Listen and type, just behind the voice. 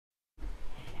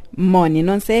Moni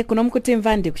nonse kuno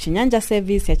mkutimva ndi kuchinyanja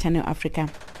service ya Channel Africa.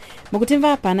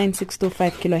 Mukutimva pa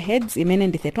 9625 kHz imene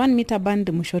ndi 31 meter band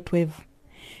mu shortwave.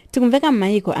 Tikumveka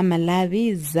m'mayiko a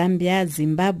Malawi, Zambia,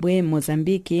 Zimbabwe,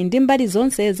 Mozambique ndi mbali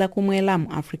zonse za kumwela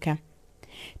mu Africa.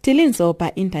 Tilinso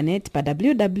pa internet pa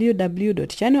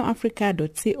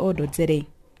www.channelafrica.co.za.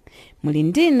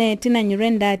 Mulindine Tina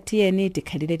Nyirenda tiyeni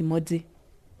tikhalire limodzi.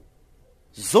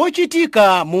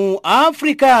 Zochitika mu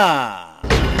Africa.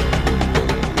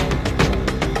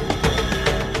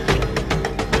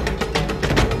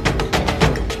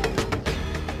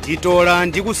 Titola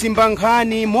ndi kusimba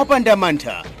nkhani mopanda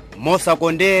mantha,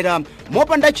 mosakondera,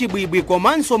 mopanda chibwibwi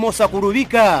komanso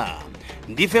mosakulubika.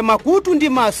 Ndife makutu ndi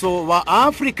maso wa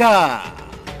Africa.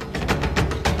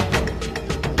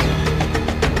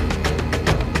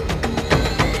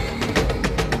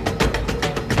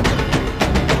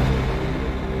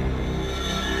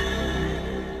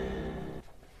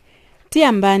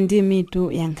 Tiyamba ndi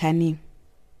mitu ya nkhani.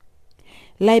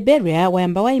 Liberia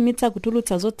wayamba wayimitsa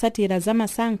kutulutsa zotsatira za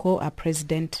masankho a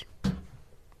president.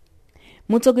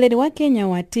 Mutsogoleri wa Kenya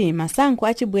wati masankho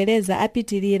achibwereza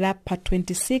apitilira pa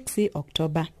 26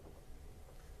 Oktoba.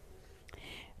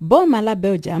 Boma la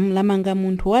Belgium lamanga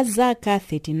munthu wa zaka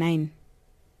 39.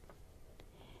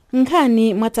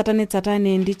 Nkhani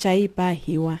mwatsatane ndi chaipa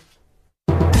hiwa.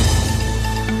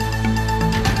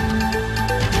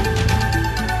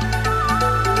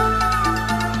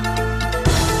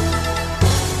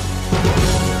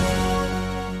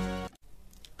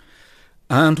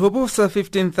 Anthu oposa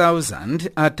 15,000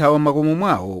 athawa makomo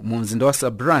mwawo mu mzinda wa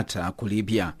Sabrata ku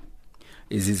Libya.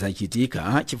 Izi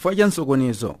zachitika chifukwa cha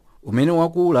msokonezo umene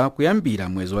wakula kuyambira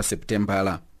mwezi wa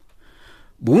Seputembala.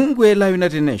 Bungwe la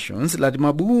United Nations lati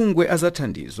mabungwe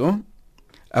azathandizo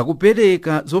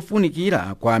akupereka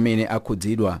zofunikira kwa amene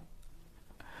akhudzidwa.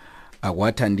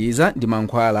 Akuwathandiza ndi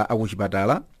mankhwala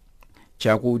akuchipatala,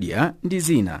 chakudya ndi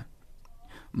zina.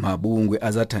 Mabungwe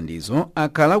azathandizo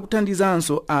akhala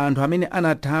kuthandizanso anthu amene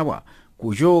anathawa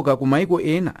kuchoka ku maiko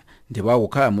ena ndipo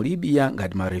akukhala mu Libya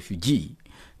ngati ma refugee,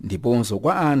 ndiponso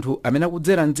kwa anthu amene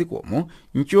akudzera mdzikomo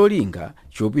ncholinga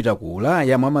chopita ku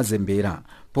Ulaya mwa mazembera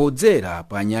podzera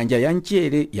pa nyanja ya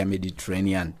mchere ya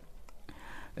Mediterranean.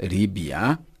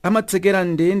 Libya amatsekera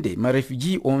ndende ma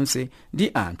refugee onse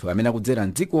ndi anthu amene akudzera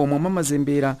mdzikomo mwa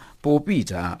mazembera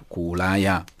popita ku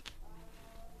Ulaya.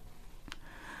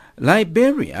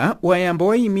 Liberia wayamba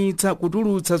wayimitsa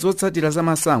kutulutsa zotsatira za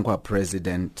masankho a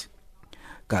president.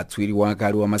 Katswiri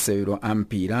wakale wa masewero a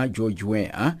mpira George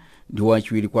Weah ndi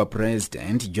wachiwiri kwa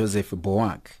president Joseph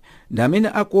Boack ndi amene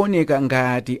akuoneka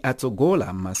ngati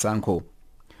atsogola m'masankho.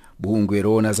 Bungwe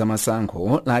loona za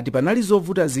masankho lati panali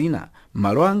zovuta zina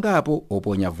malo angapo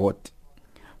oponya vote.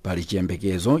 Pali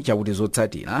chiyembekezo chakuti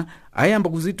zotsatira ayamba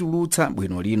kuzitulutsa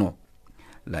bwino lino.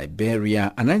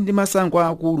 Liberia anali ndi masankho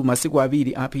akulu masiku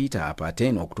awiri apita pa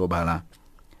 10 Okutobala.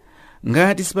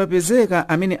 Ngati sipapezeka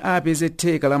amene apeze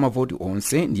theka la mavoti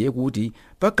onse ndiye kuti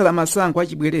pakhala masankho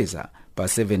achibwereza pa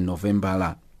 7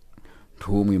 Novembala.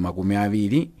 Nthumwi makumi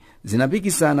awiri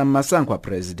zinapikisana m'masankho a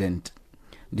president,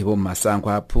 ndipo m'masankho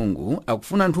a aphungu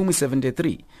akufuna nthumwi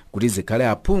 73 kuti zikhale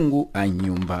aphungu a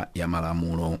nyumba ya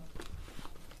malamulo.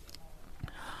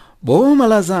 Boma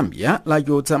la Zambia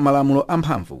lachotsa malamulo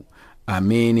amphamvu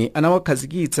amene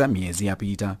anawakhazikitsa miyezi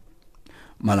yapita.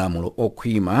 Malamulo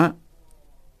okhwima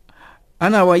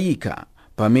anawayika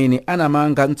pamene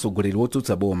anamanga mtsogoleri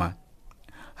wotsutsa boma.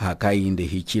 Hakainde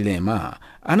Hichilema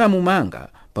anamumanga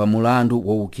pa mulandu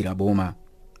wowukira boma.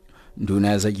 Nduna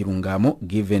ya zachilungamo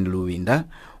Given Luwinda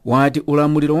wati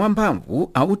ulamuliro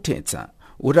wamphamvu authetsa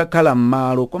utakhala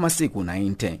m'malo kwa masiku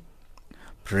 90.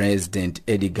 President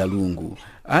Edgar Lungu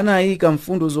anayika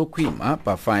mfundo zokhwima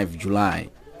pa 5 July.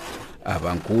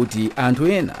 Apa nkuti anthu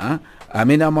ena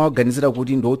amene amawaganizira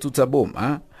kuti ndotsutsa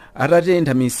boma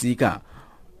atatentha misika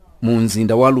mu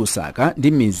mzinda wa Lusaka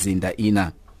ndi mizinda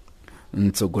ina.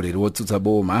 Mtsogoleri wotsutsa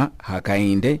boma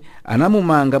Hakainde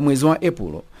anamumanga mwezi wa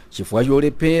April chifukwa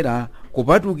cholephera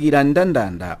kupatukira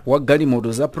ndandanda wa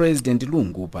galimoto za President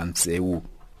Lungu pa msewu.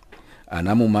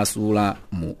 Anamumasula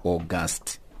mu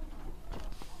August.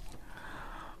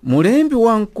 Mulembi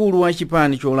wamkulu wa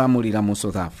chipani cholamulira mu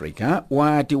South Africa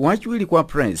wati wachiwiri kwa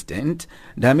president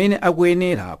ndi amene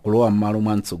akuyenera kulowa m'malo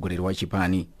mwa mtsogoleri wa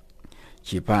chipani.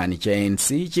 Chipani cha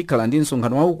ANC chikhala ndi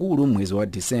msonkhano waukulu mwezi wa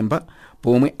Disemba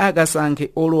pomwe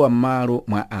akasankhe olowa m'malo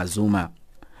mwa Azuma.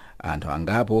 Anthu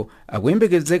angapo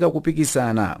akuyembekezeka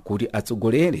kupikisana kuti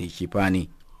atsogolere chipani.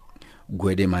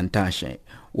 Gwede Mantashe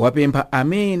wapempha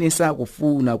amene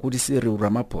sakufuna kuti Cyril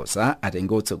Ramaphosa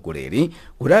atenge utsogoleri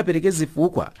kuti apereke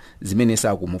zifukwa zimene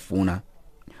sakumufuna.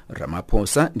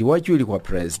 Ramaphosa ndi wachiwiri kwa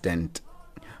president.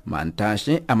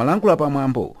 Mantashe amalankhula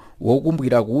pamwambo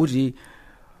wokumbukira kuti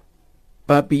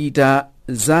papita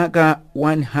zaka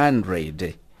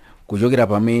 100 kuchokera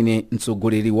pamene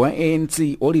mtsogoleri wa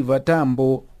ANC Oliver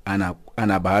Tambo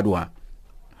anabadwa.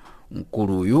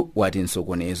 Mkuluyu wati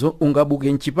msokonezo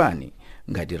ungabuke mchipani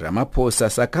ngati Ramaphosa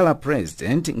sakhala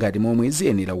president ngati momwe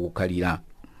ziyenera kukhalira.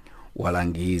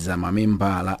 Walangiza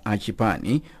mamembala a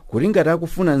chipani kuti ngati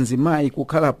akufuna mzimayi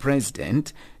kukhala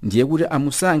president ndiye kuti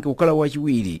amusankhe kukhala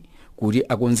wachiwiri kuti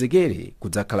akonzekere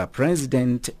kudzakhala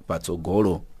president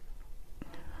patsogolo.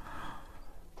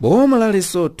 Boma la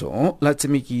Lesotho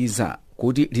latsimikiza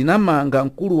kuti linamanga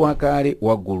mkulu wakale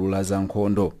wa gulu la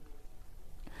zankhondo.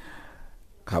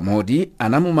 Kamodi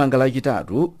anamumanga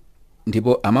lachitatu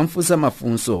ndipo amamfunsa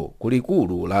mafunso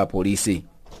kulikulu la polisi.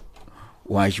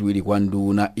 Wachiwiri kwa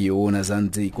nduna yoona za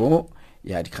mdziko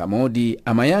yati Kamodi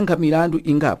amayankha milandu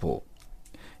ingapo.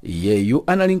 Iyeyu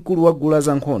anali mkulu wa gulu la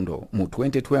zankhondo mu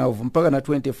 2012 mpaka na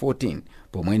 2014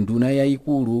 pomwe nduna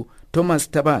yayikulu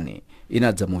Thomas Thabane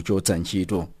inadzamuchotsa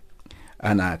ntchito.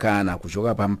 Anakana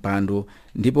kuchoka pa mpando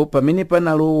ndipo pamene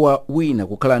panalowa wina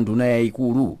kukhala nduna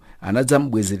yayikulu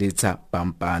anadzamubwezeretsa pa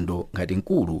mpando ngati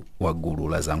mkulu wa gulu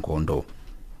la zankhondo.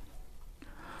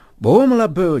 Boma la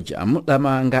Belgium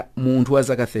lamanga munthu wa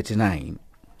zaka 39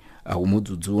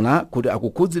 akumudzudzula kuti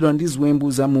akukhudzidwa ndi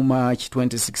ziwembu za mu March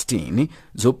 2016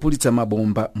 zophulitsa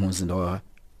mabomba mu mzinda wa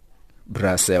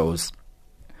Brussels.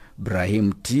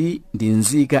 Brahim T ndi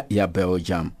nzika ya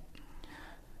Belgium.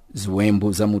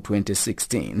 Ziwembu za mu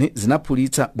 2016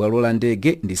 zinaphulitsa bwalo la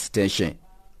ndege ndi station.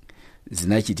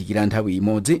 Zinachitikira nthawi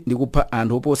imodzi ndi kupha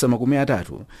anthu oposa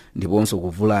 30 ndiponso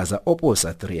kuvulaza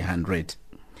oposa 300.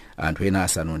 Anthu ena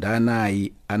asanu ndi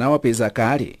anayi anawapeza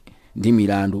kale ndi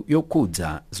milandu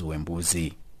yokhudza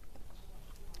ziwembuzi.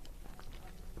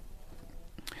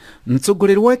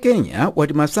 Mtsogoleri wa Kenya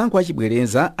wati masankho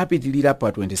achibwereza apitilira pa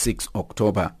 26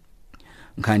 Oktoba.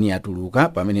 Nkhani yatuluka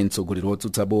pamene mtsogoleri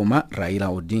wotsutsa boma Raila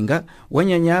Odinga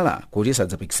wanyanyala kuti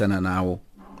sadzapikisana nawo.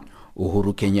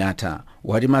 Uhuru Kenyatta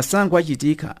wati masankho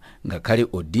achitika ngakhale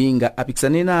Odinga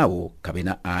apikisane nawo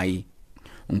kapena ayi.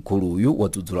 Mkuluyu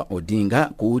wadzudzula Odinga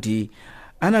kuti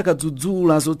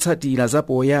anakadzudzula zotsatira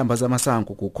zapoyamba za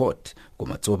masankho ku court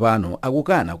koma tsopano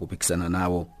akukana kupikisana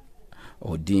nawo.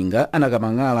 Odinga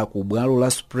anakamang'ala ku bwalo la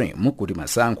Supreme kuti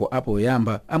masankho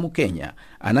apoyamba amu Kenya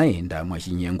anayenda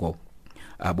mwachinyengo.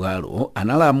 Abwalo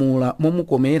analamula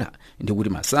momukomera ndi kuti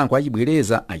masankho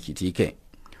achibwereza achitike.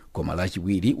 Koma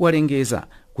lachiwiri walengeza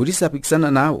kuti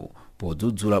sapikisana nawo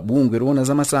podzudzula bungwe loona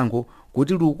za masankho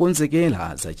kuti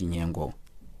likukonzekera za chinyengo.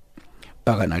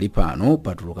 Pakanali pano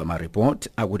patuluka maripoti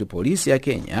akuti polisi ya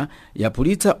Kenya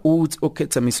yaphulitsa udzi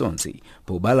okhetsa misonzi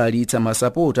pobalalitsa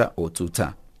masapota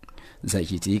otsutsa.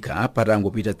 Zachitika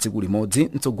patangopita tsiku limodzi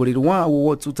mtsogoleri wawo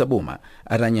wotsutsa boma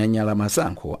atanyanyala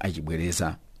masankho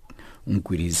achibwereza.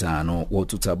 Mgwirizano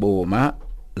wotsutsa boma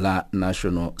la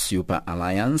National Super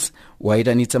Alliance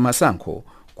waitanitsa masankho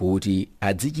kuti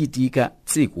adzichitika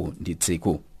tsiku ndi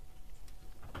tsiku.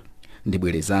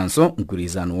 Ndibwerezanso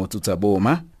mgwirizano wotsutsa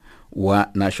boma wa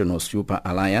National Super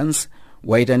Alliance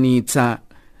waitanitsa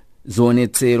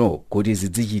zionetsero kuti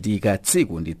zidzichitika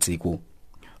tsiku ndi tsiku.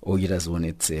 Ochita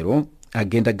zionetsero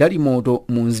agenda galimoto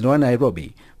mu mzinda wa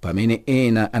Nairobi pamene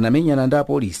ena anamenyana ndi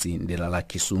apolisi mdera la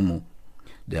Kisumu.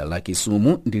 Dera la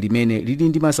Kisumu ndi limene lili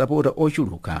ndi masapota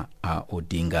ochuluka a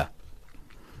Odinga.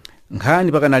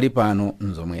 Nkhani pakanali pano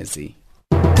nzomwezi.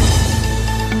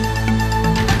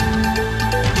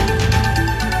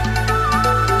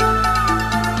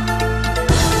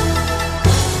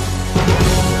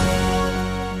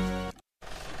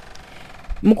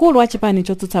 Mkulu wa chipani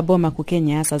chotsutsa boma ku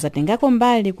Kenya sazatengako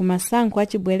mbali ku masankho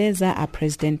achibwereza a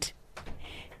president.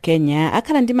 Kenya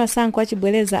akhala ndi masankho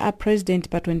achibwereza a president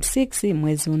pa 26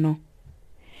 mwezi uno.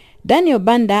 Daniel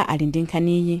Banda ali ndi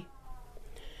nkhaniyi.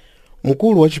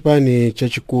 Mkulu wa chipani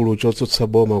chachikulu chotsutsa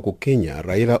boma ku Kenya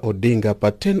Raila Odinga pa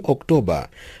 10 Oktoba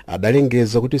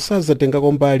adalengeza kuti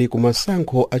sazatengako mbali ku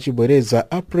masankho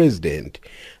achibwereza a president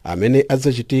amene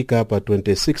adzachitika pa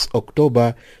 26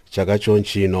 Oktoba chaka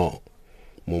chonchino.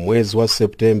 Mu mwezi wa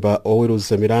Septemba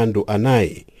oweruza milandu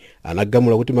anayi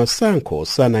anagamula kuti masankho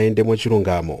sanayende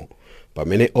mwachilungamo,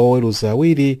 pamene oweruza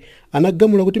awiri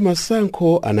anagamula kuti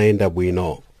masankho anayenda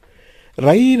bwino.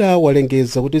 Raila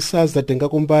walengeza kuti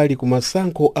sazatengako mbali ku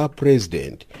masankho a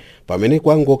president pamene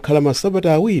kwangokhala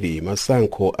masabata awiri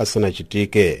masankho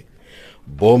asanachitike.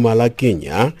 Boma la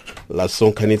Kenya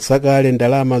lasonkhanitsa kale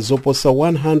ndalama zoposa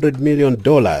 $100 million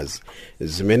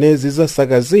zimene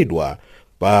zizasakazidwa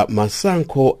pa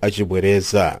masankho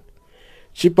achibwereza.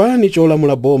 Chipani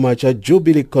cholamula boma cha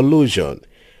Jubilee Collusion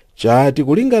chati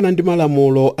kulingana ndi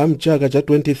malamulo a mchaka cha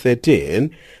 2013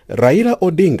 Raila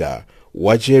Odinga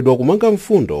wachedwa kumanga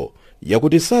mfundo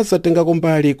yakuti sazatengako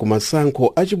mbali ku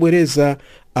masankho achibwereza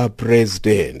a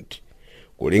president.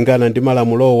 Kulingana ndi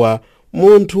malamulowa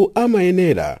munthu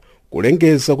amayenera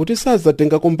kulengeza kuti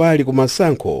sazatengako mbali ku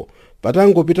masankho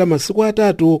patangopita masiku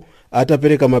atatu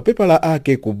atapereka mapepala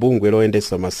ake ku bungwe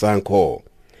loyendesa masankho.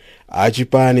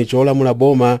 Achipani cholamula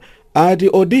boma ati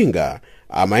Odinga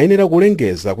amayenera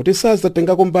kulengeza kuti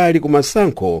sazatengako mbali ku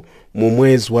masankho mu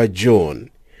mwezi wa June.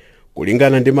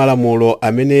 Kulingana ndi malamulo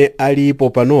amene alipo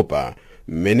panopa,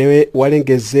 mmene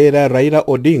walengezera Raila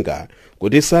Odinga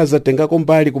kuti sazatengako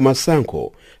mbali ku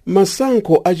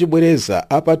masankho achibwereza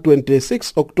apa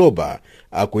 26 Oktoba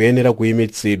akuyenera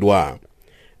kuyimitsidwa.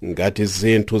 Ngati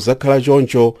zinthu zakhala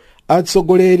choncho,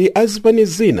 atsogoleri a zipani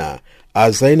zina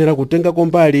azayenera kutengako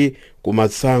mbali ku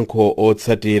masankho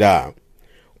otsatira.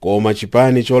 Koma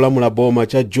chipani cholamula boma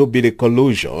cha Jubilee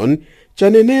Collusion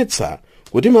chanenetsa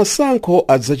kuti masankho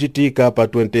adzachitika pa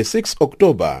 26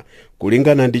 Oktoba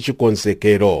kulingana ndi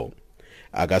chikonzekero.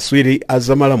 Akaswiri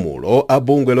azamalamulo a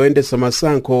bungwe loyendesa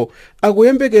masankho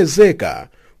akuyembekezeka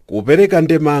kupereka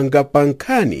ndemanga pa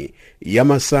nkhani ya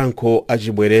masankho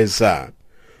achibwereza.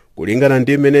 Kulingana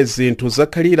ndi mmene zinthu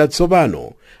zakhalira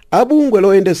tsopano, abungwe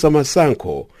loyendesa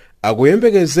masankho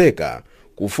akuyembekezeka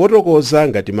kufotokoza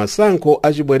ngati masankho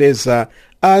achibwereza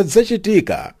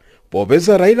adzachitika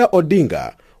popeza Raila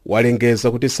Odinga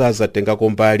walengeza kuti sazatengako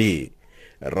mbali.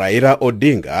 Raila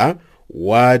Odinga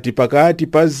wati pakati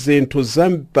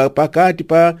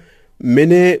pa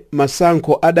mmene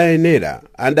masankho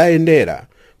adayendera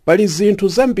pali zinthu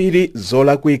zambiri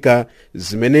zolakwika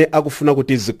zimene akufuna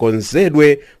kuti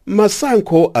zikonzedwe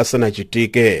masankho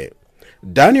asanachitike.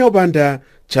 Daniel Banda,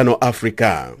 Channel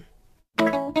Africa.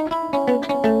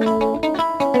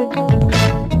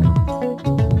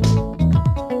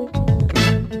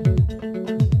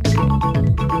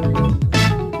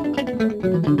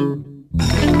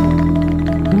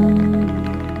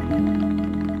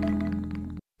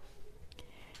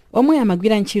 Omwe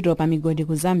amagwira ntchito pa migodi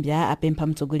ku Zambia apempha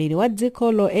mtsogoleri wa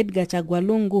dzikolo Edgar Chagwa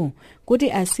Lungu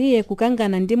kuti asiye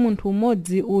kukangana ndi munthu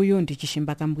umodzi uyu ndi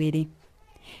chishimba kambwiri.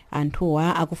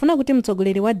 Anthuwa akufuna kuti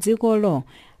mtsogoleri wa dzikolo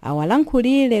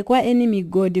awalankhulire kwa eni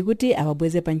migodi kuti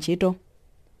awabweze pa ntchito.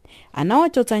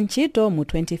 Anawachotsa ntchito mu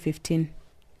 2015.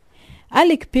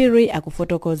 Alec Piri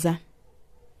akufotokoza.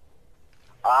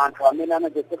 Anthu amene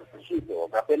anachotsa ntchito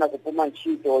kapena kupuma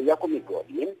ntchito ya ku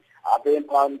migodi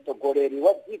apempha mtsogoleri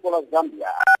wa dziko la Zambia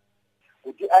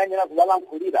kuti ayenera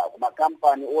kuwalankhulira ku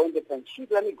makampani oyendetsa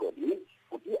ntchito ya migodi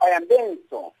kuti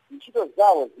ayambenso ntchito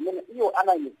zawo zimene iwo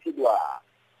anayimitsidwa.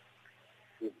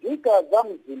 Nzika za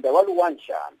mzinda wa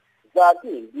Luwansha zati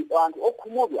ndi anthu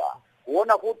okhumudwa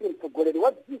kuona kuti mtsogoleri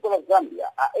wa dziko la Zambia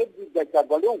Edgar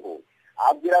Chagwa Lungu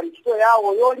agwira ntchito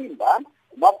yawo yolimba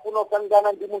kumafuna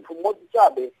kukangana ndi munthu mmodzi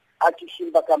chabe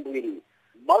achishimba kambwiri.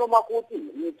 Malo makuti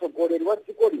mtsogoleri wa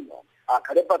dziko lino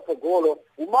akhale patsogolo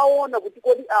umaona kuti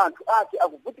kodi anthu ake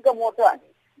akuvutika motani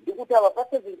ndi kuti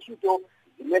awapatse zintchito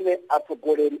zimene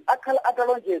atsogoleri akhala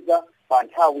atalonjeza pa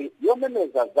nthawi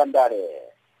yomemeza zandale.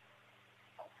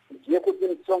 Ndiye kuti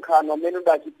msonkhano umene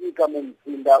udachitika mu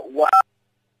mzinda wa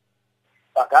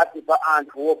pakati pa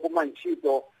anthu opuma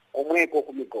ntchito komweko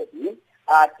ku migodi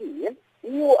ati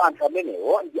iwo anthu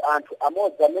amenewo ndi anthu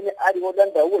amodzi amene ali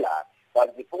odandaula pa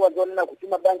zifukwa zonena kuti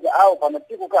mabanja awo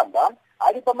pamasiku kamba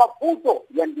ali pa mavuto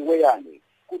ya ndiweyani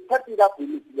kutsatira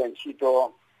kuyimitsidwa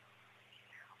ntchito.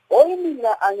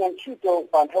 Oyimira anyantchito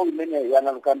pa nthawi imeneyo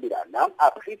analukambirana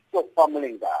a Christopher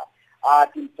Mulenga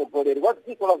ati mtsogoleri wa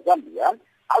dziko la Zambia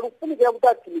akufunikira kuti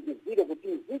atsimikizire kuti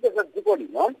nzika za dziko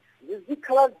lino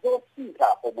zizikhala zosintha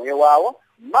pomweyo wawo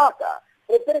maka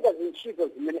popereka zintchito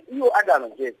zimene iwo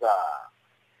adalonjeza.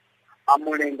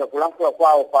 Amulenga kulankhula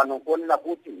kwawo pano kuonena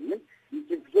kuti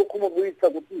chinthu chokhumudwitsa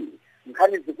kuti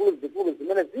nkhani zikulu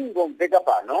zimene zingomveka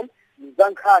pano za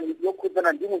nkhani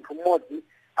yokhudzana ndi munthu mmodzi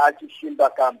achishimba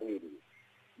kambwiri.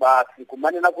 Basi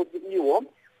kumanena kuti iwo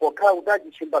pokhala kuti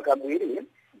achishimba kambwiri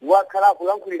ndiwakhala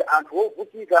akulankhulira anthu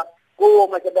ovutika,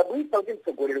 koma chadabwitsa kuti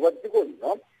mtsogoleri wa dziko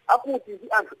lino akuti ndi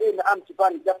anthu ena a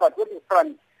mchipani cha Patriotic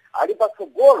Front ali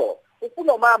patsogolo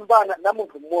kufuna umayambana na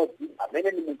munthu mmodzi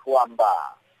amene ni munthu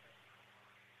wamba.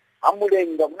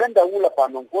 Amulenga kudandaula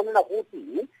pano nkuonena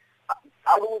kuti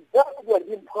aludzakudwa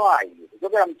ndi mphwayi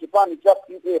kuchokera mchipani cha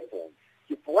PF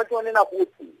chifukwa chonena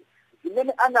kuti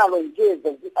zimene analonjeza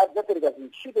kuti adzapereka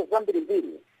zintchito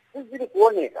zambirimbiri sizili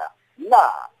kuoneka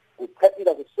na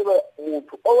kutsatira kusowa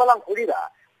munthu owalankhulira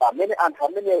pamene anthu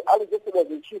amene alidzosedwa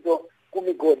zintchito ku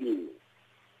migodi.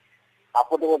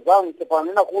 Afotokozawo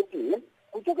panena kuti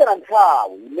kuchokera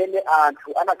nthawi imene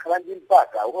anthu anakhala ndi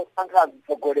mpata wosankha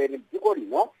atsogoleri m'dziko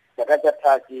lino chaka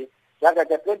chathachi chaka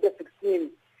cha 2016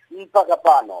 mpaka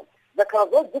pano zakhala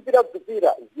zodzipira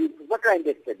zinthu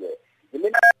zakayendetsedwe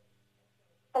zimene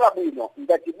khala bwino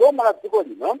ngati boma la dziko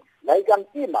lino layika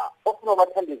mtima ofuna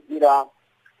kumathandizira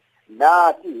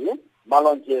nati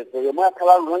malonjezo yomwe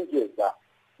akhala alonjeza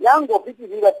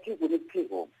yangopitirira tsiku ndi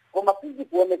tsiku koma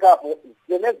sizikuonekapo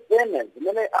zenezene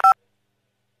zimene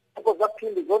za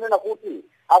phindu zonena kuti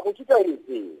akuchita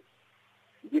izi.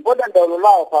 Ndipo dandaulo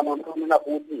lawo pano ndikunena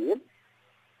kuti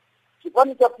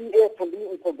chipani cha PF ndi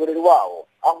mtsogoleri wawo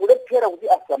akulephera kuti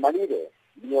asamalire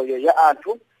miyoyo ya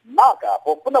anthu maka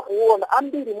pofuna kuona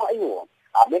ambiri mwa iwo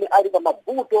amene ali pa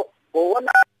mavuto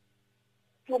poona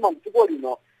chuma mdziko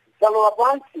lino zalowa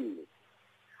pansi.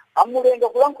 Amulenga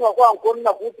kulankhula kwa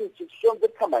nkonena kuti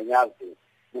chichomvetsa manyazi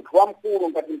munthu wamkulu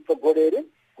ngati mtsogoleri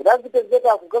kuti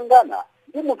azipezeka akukangana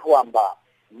ndi munthu wamba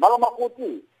malo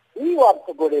makuti iwo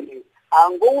atsogoleri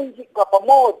angounjika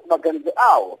pamodzi maganizo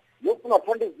awo yofuna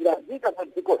kuthandizira nzika za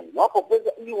dziko lino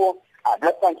popeza iwo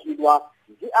adasankhidwa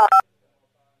ndi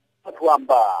anthu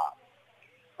wamba.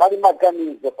 Pali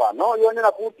maganizo pano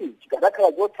yonena kuti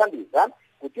chikadakhala chothandiza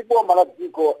kuti boma la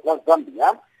dziko la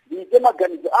Zambia liite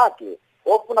maganizo ake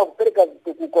ofuna kupereka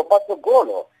zitukuko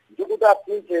patsogolo ndi kuti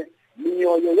asinthe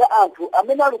miyoyo ya anthu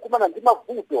amene alikumana ndi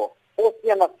mavuto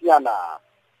osiyanasiyana.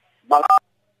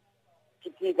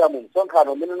 Chitika mu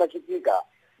msonkhano umene unachitika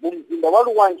mu mzinda wa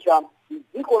Luwansha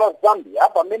m'dziko la Zambia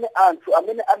pamene anthu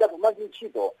amene adapuma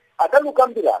ntchito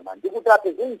adalukambirana ndi kuti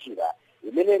apeze njira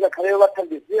imene ikakhale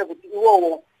wathandizira kuti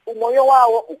iwowo umoyo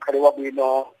wawo ukhale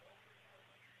wabwino.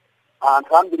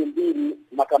 Anthu ambirimbiri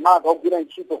makamaka ogwira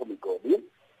ntchito ku migodi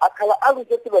akhala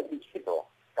akuchotsedwa ntchito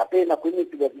kapena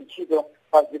kuyimitsidwa ntchito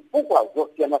pa zifukwa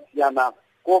zosiyanasiyana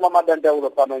koma madandaulo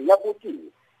pano yakuti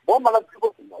boma la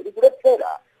dziko lino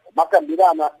likulephera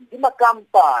kumakambirana ndi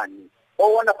makampani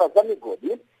owona pa za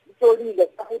migodi ndicholinga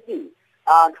chakuti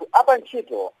anthu apa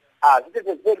ntchito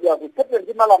azitetezedwa kutsatira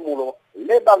ndi malamulo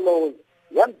labor laws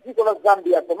ya mdziko la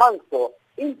Zambia komanso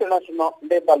international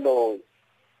labor laws.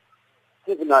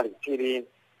 Signal chiri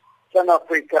Channel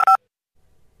Africa.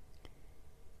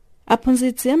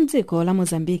 Aphunzitsi a mdziko la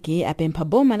Mozambiki apempha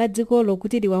boma la dzikolo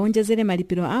kuti liwawonjezere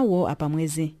malipiro awo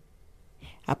apamwezi.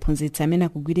 Aphunzitsi amene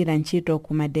akugwirira ntchito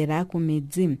ku madera aku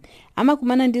midzi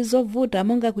amakumana ndi zovuta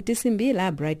monga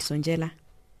kutisimbira Bright Sonjela.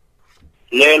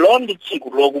 Lero ndi tsiku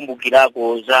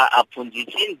lokumbukirako za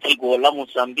aphunzitsi mdziko la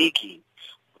Mozambiki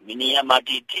kumene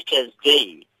amati Teachers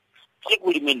Day.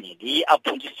 Tsiku limeneli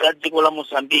aphunzitsi a dziko la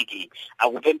Mozambiki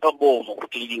akupempha boma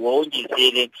kuti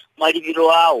liwawonjezere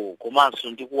malipiro awo komanso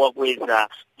ndi kuwakweza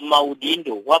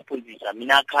maudindo kwa aphunzitsi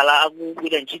amene akhala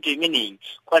akugwira ntchito imeneyi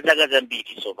kwa zaka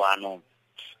zambiri tsopano.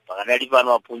 Pakadali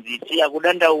pano aphunzitsi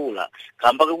akudandaula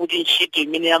kamba kakuti ntchito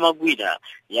imene amagwira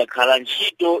yakhala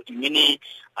ntchito imene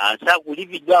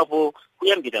sakulipidwapo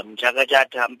kuyambira mchaka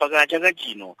chatha mpaka chaka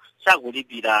chino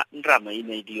sakulipira ndalama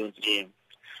ina iliyonse.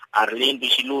 Arlindo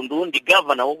Chilundu ndi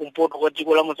gavana wakumpoto kwa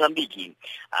dziko la Mozambiki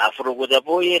afotokoza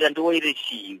poyera ndi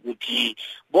wairesi kuti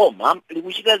boma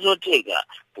likuchita zotheka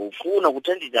pofuna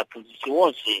kuthandiza aphunzitsi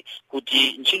onse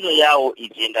kuti ntchito yawo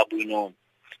iziyenda bwino.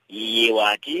 Iye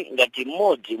wati ngati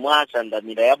mmodzi mwa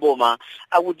asandamira ya boma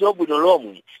akudziwa bwino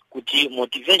lomwe kuti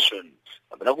motivation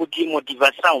kapena kuti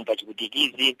motivation pa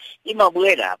chiputikizi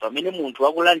imabwera pamene munthu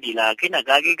akulandira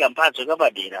kenakake kamphatso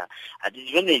kapadera ati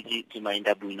zimenezi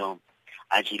zimayenda bwino.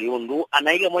 Achilundu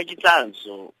anayika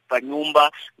mwachitsanzo pa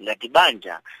nyumba ngati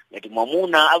banja ngati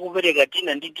mwamuna akupereka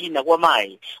tina ndi tina kwa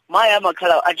mayi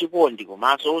amakhala achikondi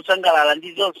komanso osangalala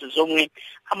ndi zonse zomwe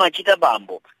amachita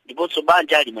bambo ndiponso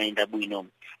banja limayenda bwino.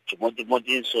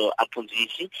 Chimodzimodzinso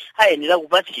aphunzitsi ayenera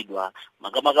kupatsidwa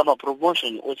makamaka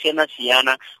promotion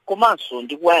osiyanasiyana komanso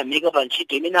ndi kuwayamika pa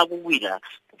ntchito imene akugwira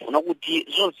kufuna kuti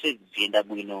zonse ziyenda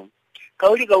bwino.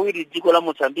 Kawiri dziko la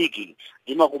Mozambiki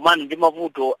limakumana ndi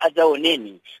mavuto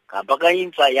adzaoneni kamba ka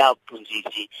imfa ya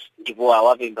aphunzitsi ndipo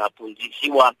awapempha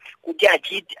aphunzitsiwa kuti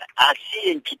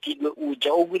asiye mchitidwe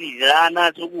uja ogwirizira ana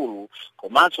azukulu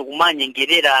komanso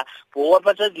kumanyengerera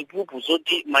powapatsa ziphuphu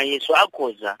zoti mayeso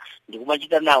akhoza ndi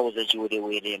kumachita nawo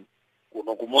zachiwerewere.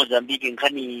 Kuno ku Mozambiki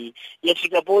nkhani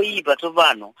yafika poyipa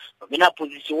tsopano pamene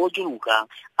aphunzitsi ochuluka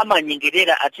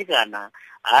amanyengerera atsikana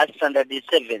a standard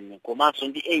 7 komanso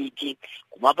ndi 8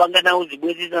 kumapanga nawo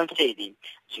zibwenzi za mseri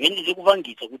zimene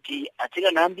zikupangitsa kuti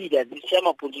atsikana ambiri azisiya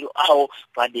maphunziro awo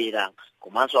padera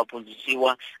komanso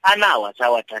aphunzitsiwa anawa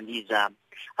sawathandiza.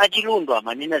 Achilundu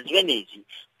amanena zimenezi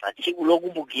pa tsiku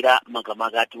lokumbukira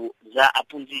makamakatu za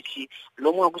aphunzitsi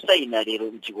lomwe akusayina lero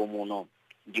mdziko muno.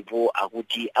 ndipo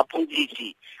akuti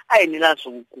aphunzitsi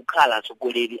ayeneranso kukhala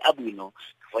atsogoleri abwino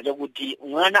chifukwa chakuti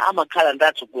mwana amakhala ndi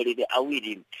atsogoleri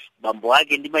awiri, bambo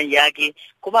ake ndi mayi ake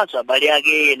komanso abale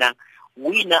ake ena.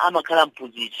 Wina amakhala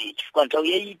mphunzitsi chifukwa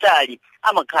nthawi yayitali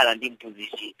amakhala ndi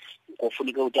mphunzitsi.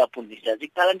 Kofunika kuti aphunzitsi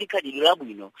azikhala ndi khalidwe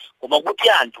labwino, koma kuti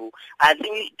anthu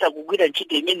azita kugwira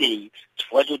ntchito imeneyi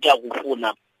chifukwa choti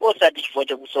akufuna osati chifukwa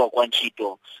chakusowa kwa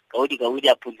ntchito. Kawiri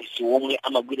aphunzitsi omwe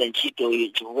amagwira ntchito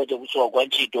chifukwa chakusowa kwa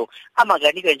ntchito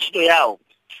amakanika ntchito yawo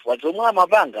chifukwa zomwe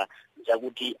amapanga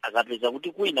zakuti akapeza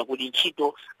kuti kwina kuli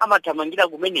ntchito amathamangira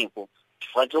kumeneko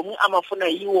chifukwa zomwe amafuna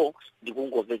iwo ndi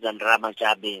kungopeza ndalama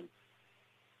chabe.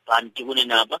 Pano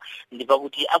tikunenapa ndi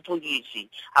pakuti aphunzitsi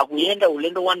akuyenda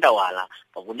ulendo wandawala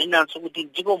pakunenanso kuti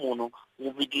m'dziko muno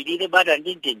mupitirire bata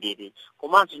ndi mtendere,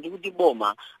 komanso ndi kuti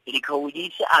boma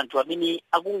likhawulitse anthu amene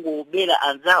akungobera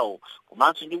anzawo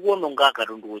komanso ndi kuwononga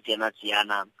katundu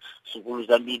osiyanasiyana. Sukulu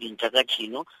zambiri mchaka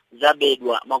chino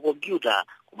zabedwa makompyuta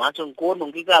komanso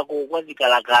nkuwonongekako kwa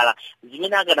zikalakala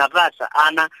zimene akanapasa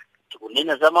ana.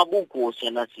 Tikunena za mabuku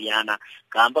osiyanasiyana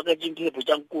kamba kachimphepo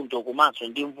cha mkuntho komanso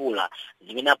ndi mvula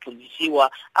zimene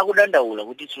aphunzitsiwa akudandaula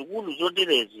kuti sukulu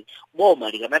zoterezi boma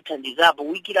likanathandizapo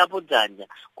wikirapo dzanja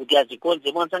kuti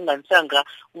azikonze mwansangansanga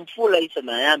mvula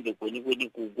isanayambe kwenikweni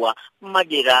kugwa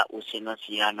m'madera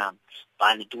osiyanasiyana.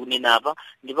 Pano tikunenapa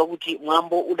ndi pakuti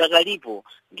mwambo udakalipo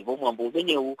ndipo mwambo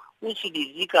umenewu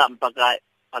usirizika mpaka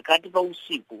pakati pa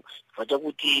usiku chifukwa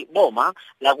chakuti boma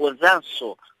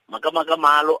lakonzanso makamaka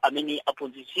malo amene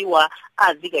aphunzitsiwa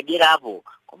azikadyerapo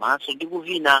komanso ndi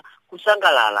kuvina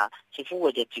kusangalala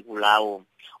chifukwa cha tsiku lawo.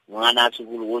 Mwana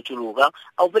asukulu wochuluka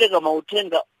akupereka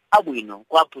mauthenga abwino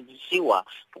kwa aphunzitsiwa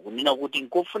pokunena kuti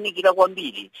nkofunikira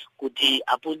kwambiri kuti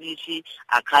aphunzitsi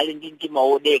akhale ndi mtima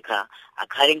wodekha,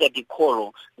 akhale ngati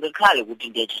kholo ngakhale kuti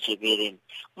ndi achichepere.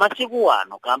 Masiku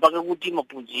ano kamba kakuti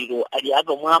maphunziro ali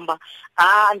apamwamba,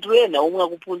 anthu ena omwe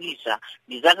akuphunzitsa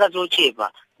ndi zaka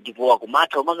zochepa ndipo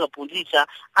akumatha omakaphunzitsa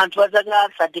anthu a zaka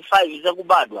 35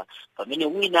 zakubadwa pamene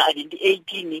wina ali ndi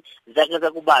 18 zaka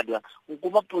zakubadwa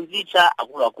nkumaphunzitsa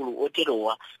akuluakulu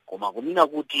oterowa. Koma kunena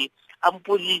kuti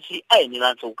aphunzitsi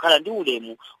ayeneranso kukhala ndi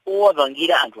ulemu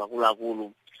owapangira anthu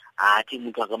akuluakulu. Ati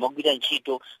munthu akamagwira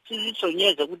ntchito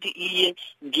sizisonyeza kuti iye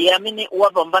ndiye amene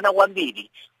wapambana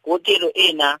kwambiri, kotero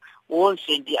ena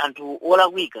onse ndi anthu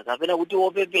olakwika kapena kuti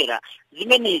wopepera.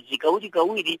 Zimenezi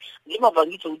kawiri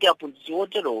zimapangitsa kuti aphunzitsi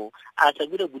oterowo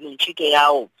asagwire bwino ntchito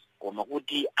yawo, koma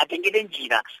kuti atengere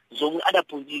njira zomwe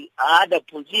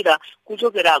adaphunzira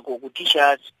kuchokerako ku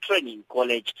Teachers Training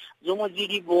College zomwe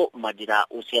zilipo madera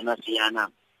osiyanasiyana.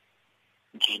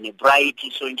 Ndine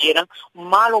Bright Sonjera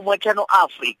m'malo mwa Channel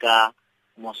Africa,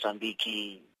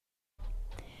 Mozambique.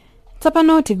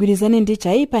 Tsopano tigwirizane ndi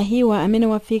Chaipa Hiwa amene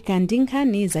wafika ndi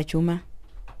nkhani zachuma.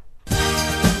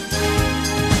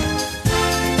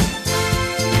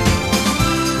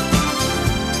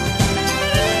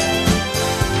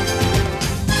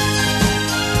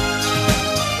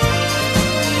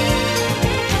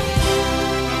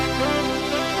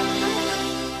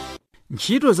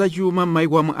 ntchito zachuma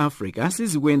m'mayiko mu Africa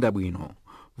sizikuyenda bwino.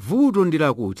 Vuto ndi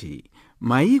lakuti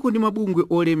mayiko ndi mabungwe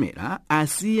olemera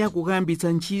asiya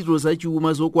kukambitsa ntchito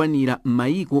zachuma zokwanira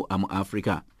m'mayiko a mu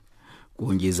Africa.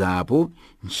 Kuonjezapo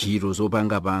ntchito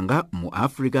zopangapanga mu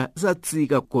Africa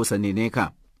zatsika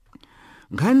kosaneneka.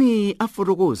 Nkhani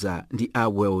afotokoza ndi a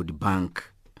World Bank.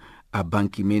 A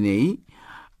banki imeneyi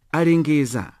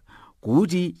alengeza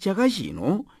kuti chaka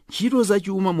chino ntchito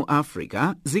zachuma mu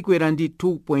Africa zikwera ndi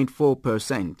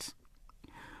 2.4%.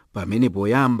 Pamene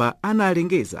poyamba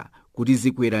analengeza kuti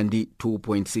zikwera ndi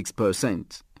 2.6%,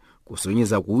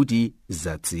 kusonyeza kuti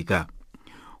zatsika.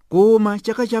 Koma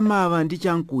chaka chamawa ndi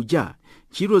chamkuja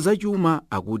ntchito zachuma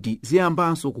akuti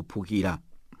ziyambanso kuphukira.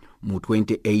 Mu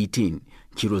 2018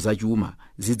 ntchito zachuma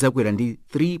zidzakwera ndi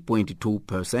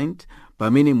 3.2%,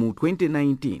 pamene mu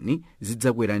 2019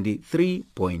 zidzakwera ndi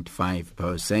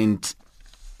 3.5%.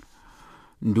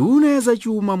 Nduna ya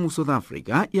zachuma mu South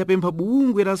Africa yapempha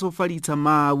bungwe la zofalitsa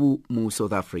mawu mu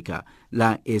South Africa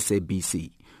la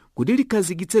SABC kuti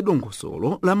likhazikitse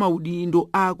dongosolo la maudindo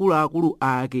akuluakulu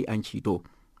ake a ntchito.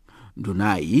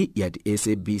 Ndunayi yati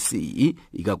SABC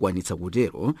ikakwanitsa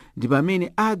kutero ndi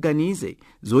pamene aganize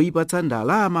zoyipatsa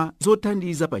ndalama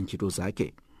zothandiza pa ntchito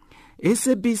zake.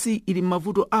 SABC ili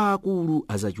mavuto aakulu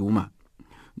azachuma.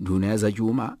 Nduna ya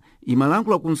zachuma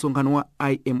imalankhula ku msonkhano wa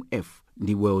IMF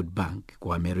ndi World Bank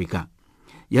ku America.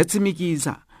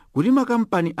 Yatsimikiza kuti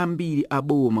makampani ambiri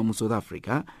aboma mu South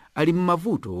Africa ali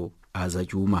m'mavuto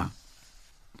azachuma.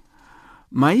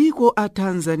 Mayiko a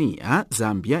Tanzania,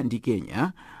 Zambia ndi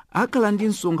Kenya akhala ndi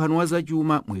msonkhano wa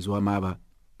zachuma mwezi wa Mawa.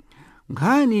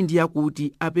 nkhani ndi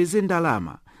yakuti apeze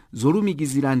ndalama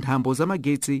zolumikizira nthambo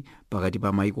zamagetsi pakati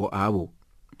pa maiko awo.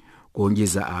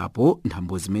 Kuonjeza apo,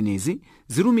 nthambo zimenezi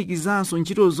zilumikizanso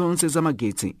ntchito zonse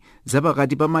zamagetsi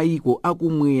zapakati pa maiko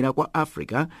akumwera kwa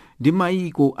Africa ndi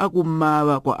maiko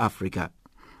akummawa kwa Africa.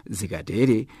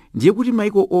 Zikatere ndiye kuti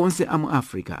maiko onse amu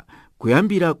Africa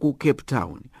kuyambira ku Cape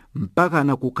Town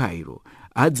mpaka ku Cairo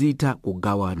adzitha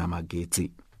kugawana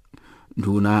magetsi.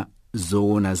 Nduna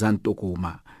zoona za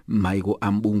mtokoma maiko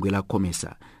ambungwe la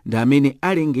COMESA ndi amene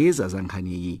alengeza za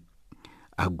nkhaniyi.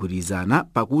 Agwirizana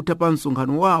pakutha pa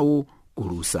msonkhano wawo ku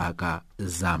Lusaka,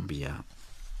 Zambia.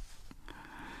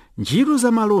 Ntchito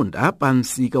za malonda pa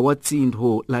msika wa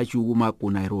tsintho la chuma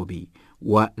ku Nairobi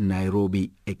wa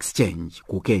Nairobi Exchange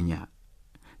ku Kenya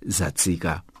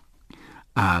zatsika.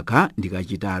 Aka ndi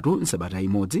kachitatu nsabata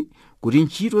imodzi kuti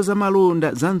ntchito za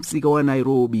malonda za msika wa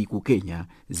Nairobi ku Kenya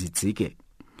zitsike.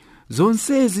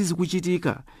 Zonsezi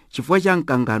zikuchitika chifukwa cha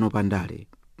mkangano pandale.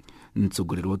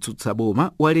 Mtsogoleri wotsutsa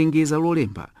boma walengeza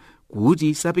lolemba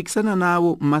kuti sapikisana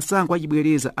nawo m'masankho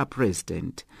achibwereza a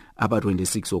president apa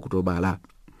 26 Okutobala.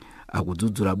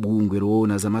 Akudzudzula bungwe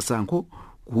loona za masankho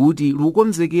kuti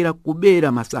lukonzekera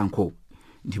kubera masankho,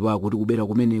 ndipo akuti kubera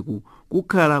kumeneku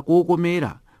kukhala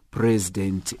kokomera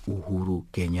President Uhuru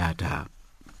Kenyatta.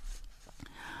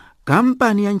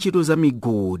 Kampani ya ntchito za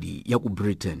migodi ya ku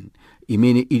Britain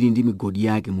imene ili ndi migodi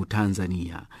yake mu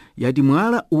Tanzania yati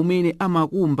mwala umene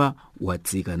amakumba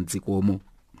watsika mdzikomo.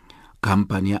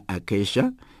 Kampani ya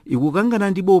Acacia ikukangana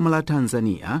ndi boma la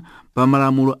Tanzania pa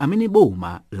malamulo amene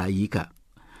boma layika.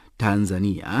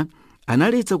 Tanzania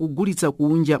analetsa kugulitsa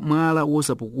kunja mwala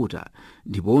wosapukuta,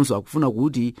 ndiponso akufuna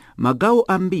kuti magawo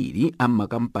ambiri a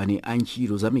makampani a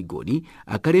ntchito za migodi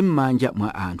akhale m'manja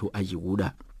mwa anthu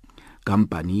achikuda.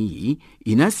 Kampani iyi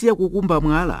inasiya kukumba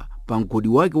mwala pa mgodi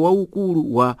wake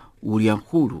waukulu wa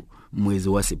Ulyankulu mwezi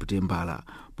wa Seputembala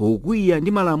pokwiya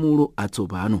ndi malamulo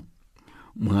atsopano.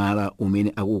 Mwala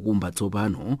umene akukumba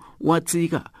tsopano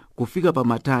watsika kufika pa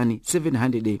matani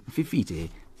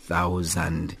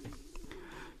 750,000.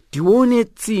 Tione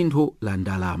tsintho la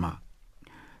ndalama.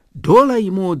 Dola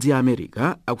imodzi ya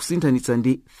America akusinthanitsa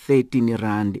ndi 13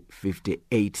 rand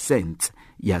 58 cents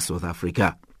ya South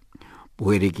Africa.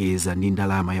 Poyerekeza ndi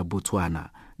ndalama ya Botswana,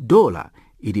 dola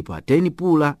ili pa 10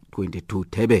 pula 22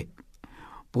 thebe.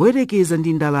 Poyerekeza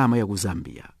ndi ndalama ya ku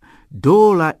Zambia,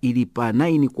 dola ili pa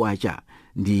 9 kwacha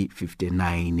ndi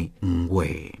 59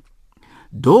 ngwe.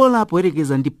 Dola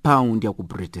poyerekeza ndi pound ya ku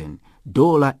Britain,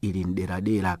 dola ili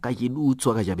nderadera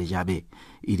kachidutswa kachabechabe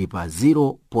ili pa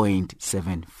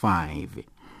 0.75.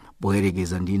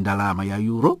 Poyerekeza ndi ndalama ya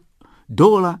euro,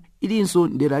 dola ilinso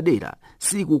nderadera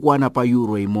sikukwana pa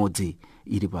euro imodzi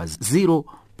ili pa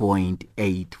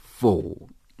 0.84.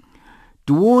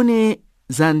 Tuone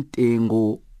za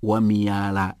mtengo wa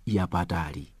miyala ya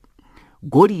patali.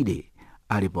 Golide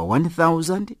ali pa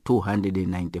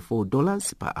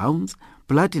 $1,294 per ounce,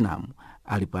 platinum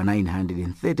ali pa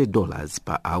 $930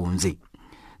 per ounce.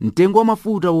 Mtengo wa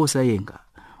mafuta wosayenga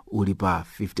uli pa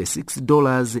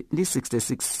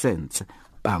 $56.66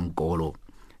 pa mgolo.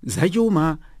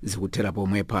 Zachuma zikuthera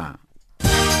pomwepa.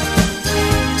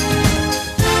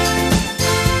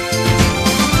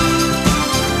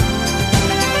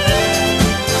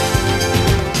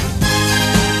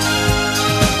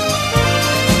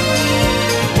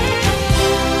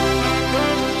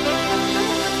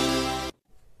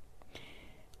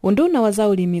 Unduna wa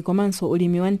zaulimi komanso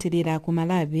ulimi wanthirira ku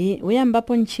Malawi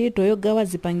uyambapo ntchito yogawa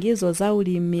zipangizo za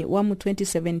ulimi wa mu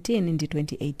 2017 ndi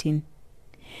 2018.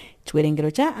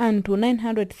 Chiwerengero cha anthu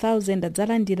 900,000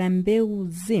 adzalandira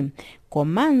mbewuzi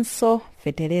komanso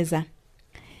fetereza.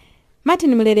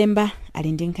 Martin Mulelemba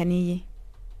ali ndi nkhaniyi.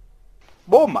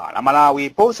 Boma la Malawi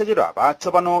posachedwapa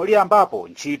tsopano liyambapo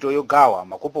ntchito yogawa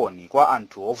makuponi kwa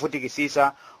anthu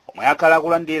ovutikisisa omwe akhala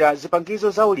akulandira zipangizo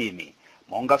za ulimi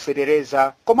monga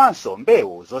fetereza komanso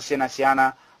mbewu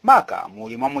zosiyanasiyana maka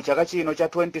muli mwa chaka chino cha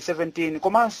 2017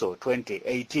 komanso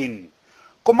 2018.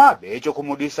 Komabe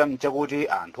chokhumudwitsa mchakuti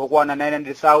anthu okwana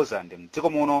 900,000 mdziko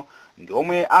muno ndi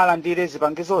omwe alandire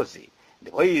zipangizozi,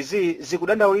 ndipo izi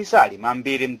zikudandaulitsa alimi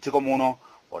ambiri mdziko muno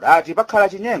odati pakhala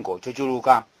chinyengo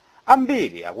chochuluka.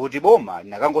 Ambiri akuti boma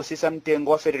linakangosisa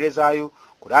mtengo wa feterezayu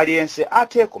kuti aliyense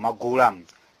athe kumagula.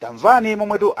 Tamvani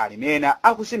momwetu alimena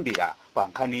akusimbira pa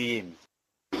nkhaniyi.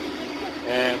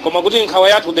 Koma kuti nkhawa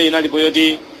yathu de inalipo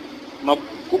yoti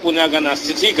makuponi akana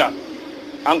sitika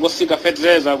angosika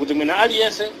fetereza kuti mwina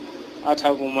aliyense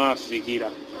atha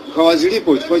kumafikira. Nkhawa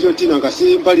zilipo chifukwa choti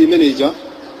ngasi mbali imeneja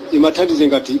imathandize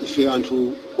ngati ife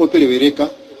anthu opelewereka.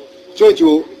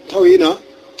 Chocho nthawi ina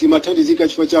timathandizika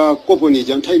chifukwa cha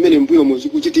koponija nthawi imene mbuyo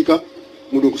muzikuchitika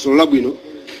mudongosolo labwino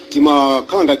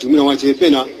timakhala ngati mwina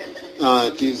wachepena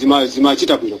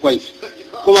zimachita bwino kwa ife.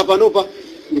 Koma panopa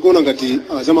ndikuona ngati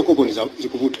zamakoponi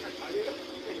zikuvuta.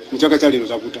 Mchaka cha lero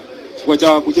zavuta. Chifukwa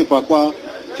cha kuchepa kwa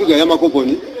figa ya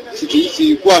makoponi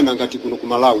sikwana ngati kuno ku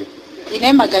Malawi.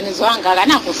 Ine maganizo anga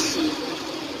anakusiya.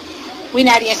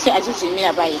 Wina aliyese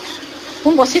azizimira bayika.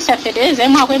 Kumbosisa federeza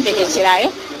yemwe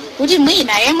akwembekezerayo kuti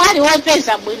mwina yemwe ali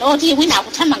wopeza bwino oti wina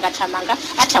akuthamanga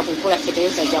atakugula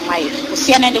federeza jamwayo.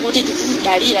 Kusiyana ndi kuti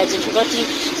tizidalira zinthu zoti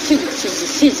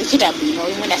sizichita bwino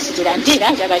mwina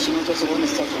sitilandira chaka chino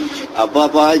tozikuonesa choncho.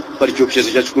 Apapa pali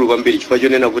chiopsezo chachikulu kwambiri chifukwa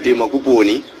chonena kuti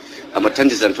makuponi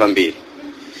amathandiza anthu ambiri.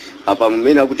 Apa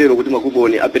mmene akutero kuti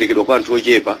makuponi aperekedwa kwa anthu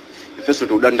ochepa, ifenso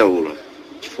tikudandaula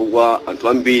chifukwa anthu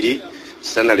ambiri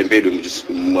sanalembedwe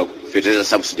mfetereza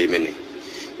subsidy imene.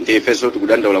 Ndi ifenso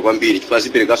tikudandaula kwambiri chifukwa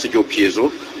ziperekaso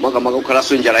chiopsezo makamaka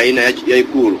kukhalaso njala ina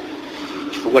yayikulu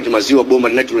chifukwa timaziwa boma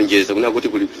linatilonjeza kunena kuti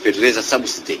kuli fertilizer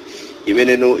subsidy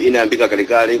imeneno inayambika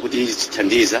kalekale kuti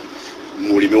ithandiza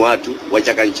mulimi wathu wa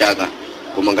chaka nchaka.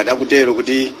 Koma ngati akutero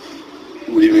kuti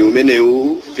ulimi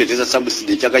umenewu fertilizer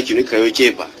subsidy chaka chino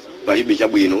ikhayochepa palibe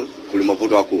chabwino kuli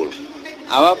mavuto akulu.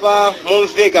 Awapa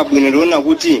momveka bwino ndiona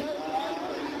kuti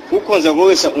kukonza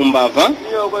kulowesa umbava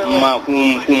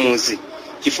kumuzi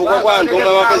chifukwa kwa anthu omwe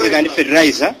amapezeka ndi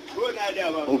fertilizer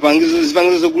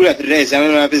zipangizo zogulira fertilizer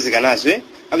amene amapezeka nazo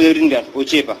apeza kuti ndi anthu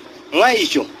ochepa. Mwa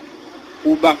icho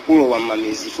kuba kulowa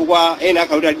m'mamizi chifukwa ena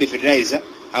akauti alibe fertilizer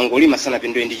angolima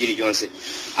sanapindule ndi chilichonse.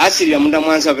 Asirira munda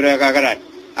mwanza apereka kakarati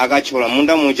akachola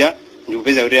munda muja ndi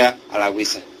kupeza kuti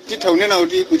alakwisa. Titaunena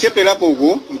kuti kucheperapo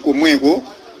uko mkomweko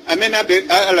amene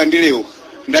alandilewo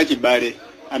ndachibale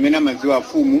amene amadziwa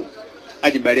afumu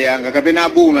achibale anga kapena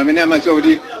abumu amene amadziwa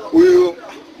kuti uyu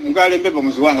mukalembe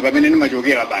pamuzi wanga pamene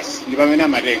ndimachokera basi ndi pamene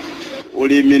amatenga.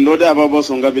 Ulimi ndoti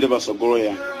apaponso ngapite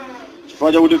pasogoloya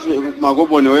chifukwa chakuti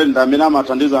makoponi wenda amene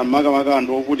amathandiza makamaka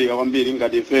anthu ovutika kwambiri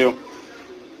ngati ifeyo.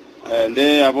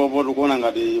 Nde apopo tikuona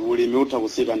ngati ulimi utha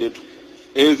kusika ndithu.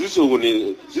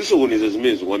 Zisokoniza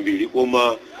zimenezo kwambiri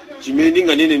koma chimene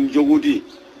ndinganene njokuti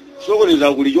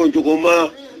sokoniza kuli choncho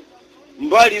koma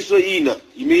mbali so ina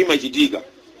imene imachitika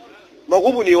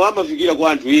makoponi amafikira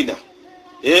kwa anthu ina.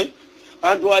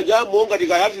 Anthu aja monga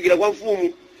tikayafikira kwa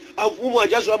mfumu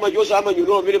ajaso amachosa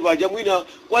amanyunola amene paja mwina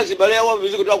kwa zibale yawo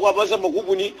amapeza kuti akuapasa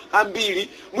makoponi ambiri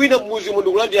mwina mmuzi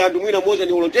ndikulandira anthu mwina moza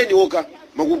ni oloteni oka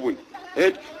makoponi.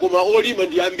 Koma olima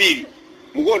ndi ambiri.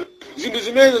 Mukuona zinthu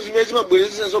zimene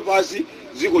zimabwerezesanso pasi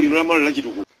dziko lino la malo la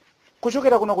chitukuko.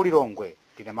 Kuchokera kuno ku Lilongwe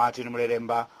ndine Martin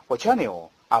Mlelemba wa Channel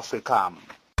Africa.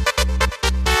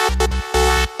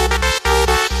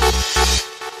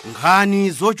 Nkhani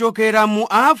zochokera mu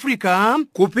Africa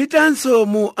kupitanso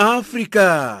mu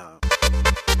Africa.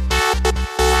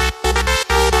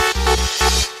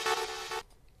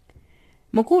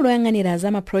 Mukulu oyang'anira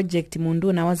za maprojekti mu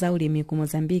nduna wa zaulimi ku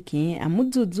Mozambiki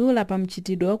amudzudzula pa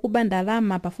mchitidwe wa kuba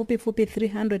ndalama pafupifupi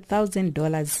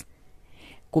 $300,000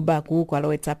 kubaku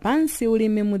kwalowetsa pansi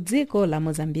ulimi mu dziko la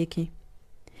Mozambiki.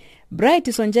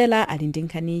 Bright Sonjela ali ndi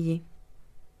nkhaniyi.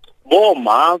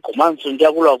 Boma komanso ndi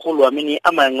akuluakulu amene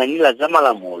amayang'anira za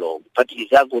malamulo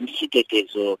kuphatikizako ndi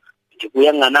chitetezo ndi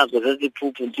kuyang'anako za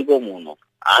ziphuphu m'dziko muno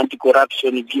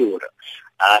Anti-Corruption Bureau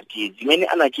ati zimene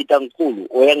anachita mkulu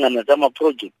oyang'ana za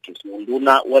maprojekti mu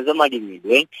nduna wa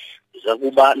zamalimidwe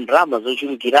zakuba ndalama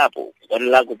zochulukirapo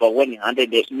kukwanirako pa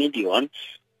 100 million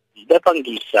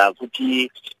zidapangisa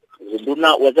kuti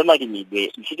nduna wa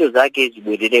zamalimidwe ntchito zake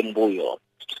zibwerere mbuyo.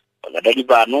 Pakadali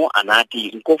pano anati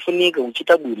nkofunika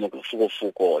kuchita bwino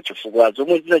kafukufuku chifukwa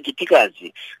zomwe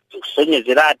zinachitikazi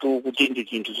zikusonyezeratu kuti ndi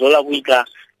zinthu zolakwika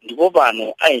ndipo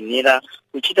pano ayenera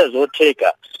kuchita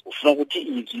zotheka kufuna kuti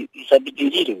izi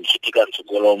isapitirire kuchitika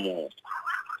mtsogolomo.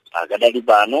 Pakadali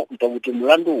pano mpakuti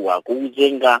mulanduwa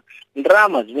kuuzenga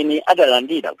ndalama zimene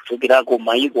adalandira kuchokerako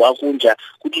mayiko akunja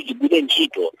kuti zigwire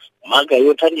ntchito maka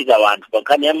yothandiza wanthu pa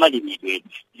nkhani ya malimidwe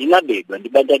zinabedwa ndi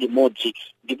banja limodzi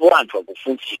ndipo anthu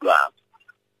akufunsidwa.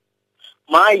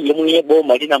 Mayi yemwe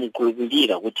boma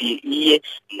linamkhulupirira kuti iye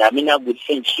ndi amene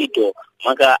agwiritse ntchito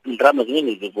maka ndalama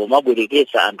zimene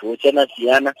zimabwerekesa anthu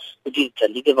osiyanasiyana kuti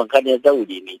zithandize pa nkhani ya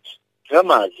zaulimi.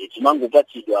 Ndalamazi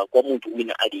zimangopatsidwa kwa munthu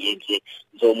wina aliyense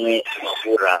zomwe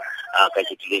zimavura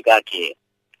kachitire kake.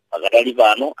 Pakadali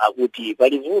pano akuti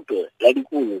pali vuto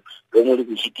lalikulu lomwe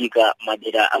likuchitika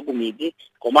madera akumidzi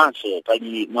komanso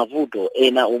pali mavuto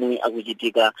ena omwe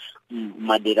akuchitika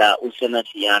madera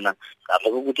osiyanasiyana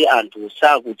kamba kuti anthu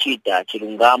sakuchita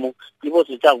chilungamo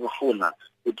ndiponso sakufuna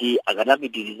kuti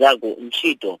akanapitirizako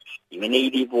ntchito imene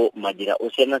ilipo madera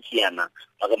osiyanasiyana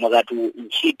makamakatu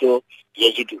ntchito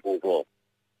ya chitukuko.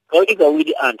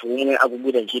 Kawirikawiri anthu omwe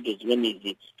akugwira ntchito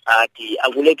zimenezi ati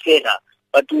akulephera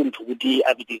patunthu kuti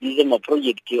apitirize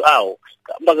mapurojekiti awo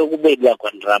mpaka kubedwa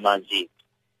kwa ndalamazi.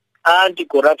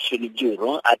 Anti-Corruption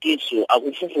Bureau atinso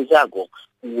akufufuzako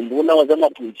unduna wa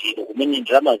zamaphunziro kumene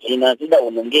ndalama zina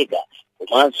zidawonongeka,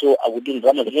 komanso akuti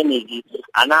ndalama zimenezi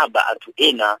anaba anthu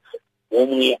ena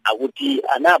omwe akuti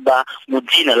anaba mu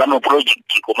dzina la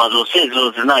mapurojekiti, koma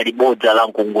zonsezo zinali bodza la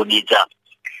nkungudidza.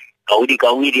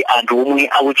 Kawiri anthu omwe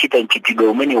akuchita mchitidwe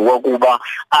umene wakuba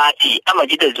ati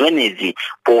amachita zimenezi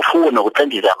pofuna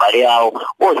kuthandiza abale awo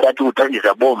osati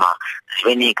kuthandiza boma,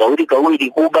 zimene kawiri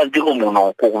kuba dziko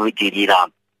muno kukupitirira.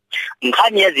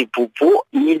 Nkhani ya ziphuphu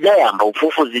idzayamba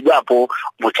kufufuzidwapo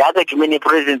mu chaka chimene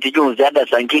President Chinyanja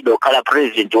adasankhidwa kukhala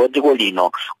president wa dziko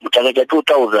lino mu chaka cha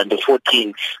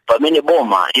 2014, pamene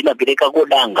boma linapereka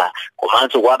kodanga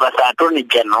komanso kuwapasa Attorney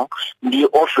General ndi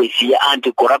office ya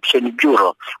Anti-Corruption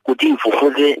Bureau kuti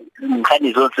ifufuze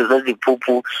nkhani zonse za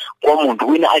ziphuphu kwa munthu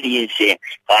wina aliyense,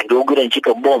 kaya ndi wogwira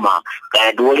ntchito boma,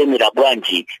 kaya ndi wolemera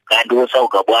bwanji, kaya ndi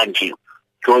wosauka bwanji.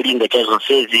 Cholinga cha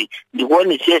zonsezi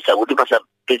ndikuonesesa kuti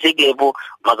pasapezekepo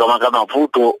makamaka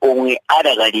mavuto omwe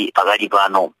adakali pakali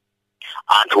pano.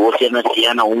 Anthu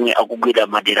osiyanasiyana omwe akugwira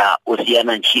madera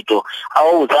osiyana ntchito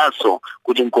awawuzanso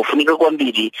kuti nkofunika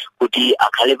kwambiri kuti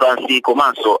akhale pansi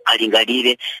komanso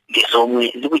alingalire ndi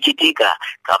zomwe zikuchitika,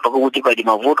 kamba kuti pali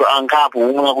mavuto angapo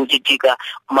omwe akuchitika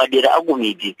madera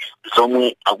akumidzi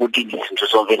zomwe akuti ndi zinthu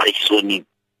zomvetsa chisoni.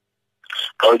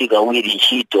 Kawiri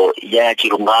ntchito ya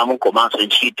chilungamo komanso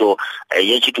ntchito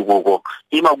ya chitukuko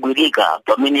imagwirika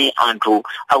pamene anthu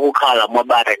akukhala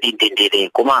mwabata ndi mtendere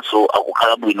komanso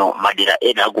akukhala bwino madera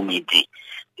ena akumidzi.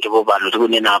 Ndipo pano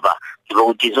tikunena apa ndipo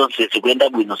kuti zonse zikuyenda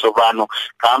bwino tsopano,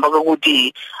 kamba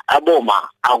kakuti aboma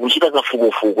akuchita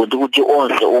kafukufuku ndi kuti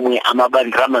onse omwe amaba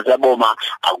ndalama za boma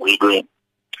agwidwe.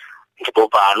 Ndipo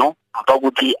pano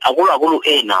pakuti akuluakulu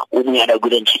ena omwe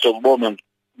adagwira ntchito mboma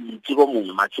mdziko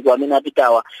muno masiku amene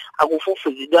apitawa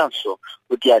akufufuzidwanso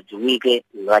kuti adziwike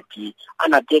ngati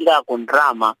anatengako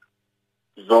ndalama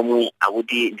zomwe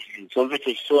akuti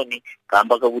ndizomvetsa chisoni,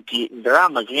 kamba kakuti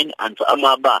ndalama zimene anthu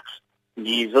amaba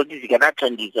ndi zoti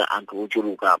zikanathandiza anthu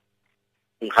ochuluka.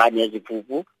 Nkhani ya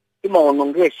ziphuphu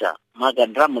imawonongesa maka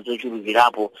ndalama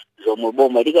zochulukirapo zomwe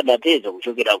boma likanateza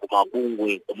kuchokera ku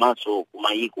mabungwe komanso ku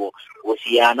mayiko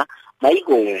osiyana.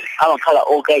 Mayiko amakhala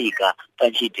okayika pa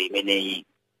ntchito imeneyi.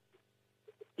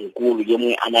 Mkulu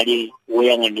yemwe anali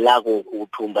woyang'anirako ku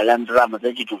thumba la ndalama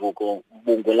za chitukuko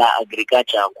bungwe la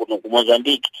agriculture kuno ku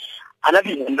Mozambique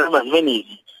anati ndalama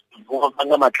zimenezi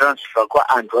zikupanga matransfer kwa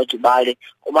anthu achibale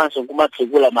komanso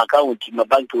kumatsekula makaunti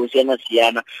mabanki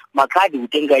osiyanasiyana, makhadi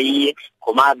kutenga iye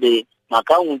komabe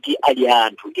makaunti ali a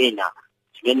anthu ena.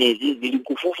 Zimenezi zili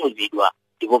kufufuzidwa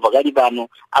ndipo pakali pano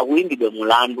akuyimbidwa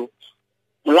mulandu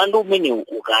umene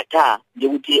ukatha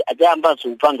ndikuti adzayambanso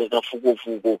kupanga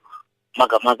kafukufuku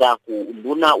makamaka ku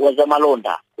nduna wa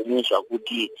zamalonda komwenso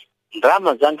akuti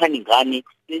ndalama za nkhaninkhani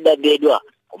zidabedwa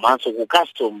komanso ku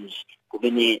customs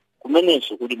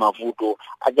kumenenso kuti mavuto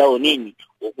adzaoneni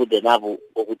okudza napo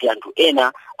okuti anthu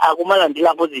ena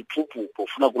akumalandirapo ziphuphu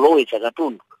pofuna kulowetsa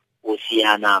katundu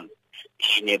osiyana.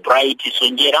 Ine Bright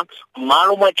Sonjera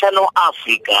m'malo mwa Channel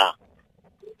Africa,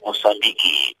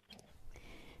 Mozambique.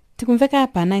 Tikumveka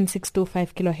pa 9625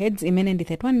 kHz imene ndi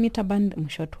 31 meter band mu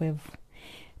shortwave.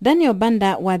 Daniel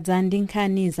Banda wadza ndi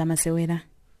nkhani za masewera.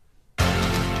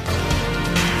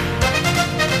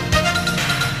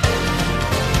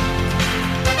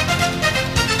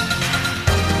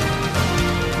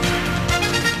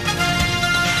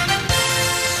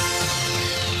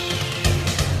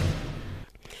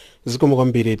 Zikomo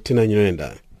kwambiri Tina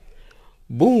Nyirenda.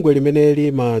 Bungwe limene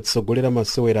limatsogolera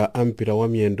masewera a mpira wa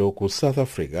miyendo ku South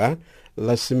Africa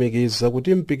lasimikiza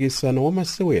kuti mpikisano wa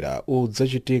masewera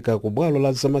udzachitika ku bwalo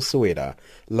la zamasewera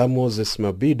la Moses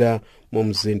Mabhida mu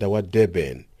mzinda wa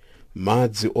Durban.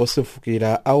 Madzi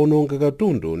osefukira aononga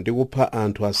katundu ndi kupha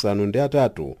anthu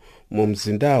 8 mu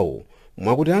mzindawu,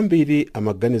 mwakuti ambiri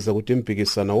amaganiza kuti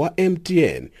mpikisano wa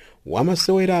MTN wa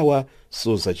masewerawa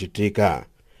suzachitika.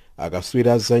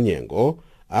 Akaswiri za nyengo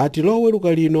ati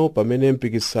loweruka lino pamene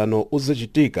mpikisano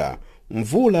uzachitika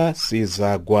mvula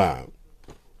sizagwa.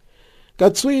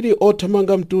 Katswiri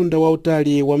othamanga mtunda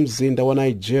wautali wa mzinda wa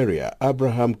Nigeria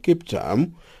Abraham Kiptam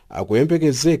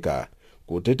akuyembekezeka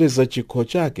kuteteza chikho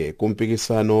chake ku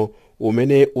mpikisano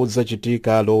umene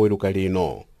udzachitika loweruka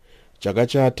lino. Chaka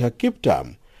chatha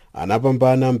Kiptam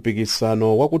anapambana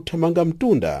mpikisano wa kuthamanga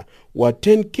mtunda wa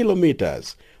 10 km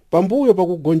pambuyo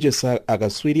pakugonjetsa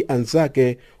akaswiri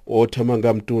anzake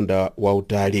othamanga mtunda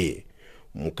wautali.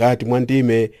 Mkati mwa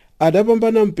ndime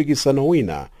adapambana mpikisano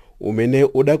wina umene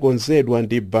udakonzedwa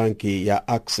ndi banki ya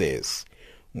Access.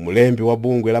 mlembi wa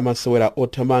bungwe la masewera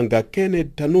othamanga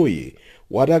Kenneth Tanui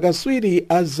wati akatswiri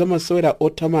a zamasewera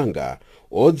othamanga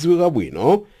odziwika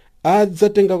bwino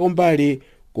adzatengako mbali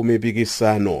ku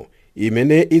mipikisano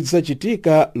imene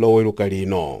idzachitika loweruka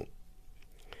lino.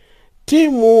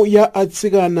 Timu ya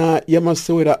atsikana ya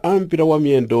masewera a mpira wa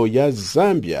miyendo ya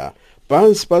Zambia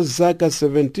pansi pa zaka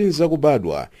 17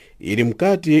 zakubadwa ili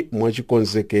mkati mwa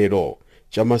chikonzekero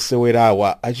cha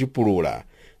masewerawa achipulula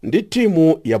ndi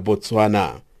timu ya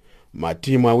Botswana.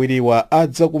 Matimu awiriwa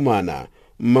adzakumana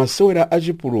m'masewera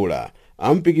achipulula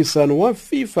a mpikisano wa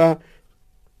FIFA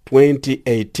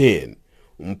 2018.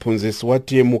 Mphunzitsi wa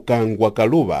timu Kangwa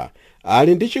Kaluba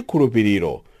ali ndi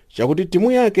chikhulupiriro chakuti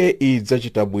timu yake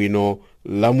idzachita bwino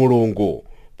la Mulungu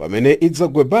pamene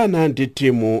idzagwebana ndi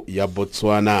timu ya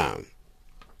Botswana.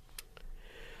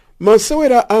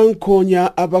 Masewera a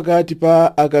nkhonya apakati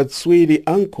pa akatswiri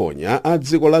a nkhonya a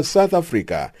dziko la South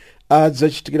Africa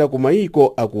adzachitikira ku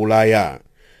mayiko aku Ulaya.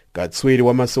 Katswiri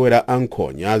wa masewera a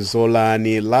nkhonya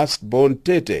Zolani Lastborn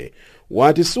Tete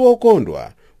wati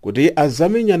siwokondwa kuti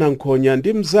azamenyana nkhonya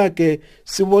ndi mzake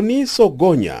Siboniso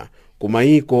Gonya ku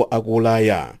mayiko aku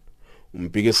Ulaya.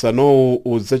 Mpikisanowu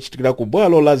udzachitikira ku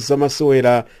bwalo la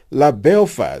zamasewera la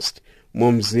Belfast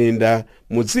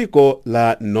mu dziko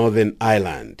la Northern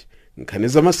Ireland. Nkhani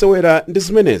zamasewera ndi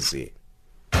zimenezi.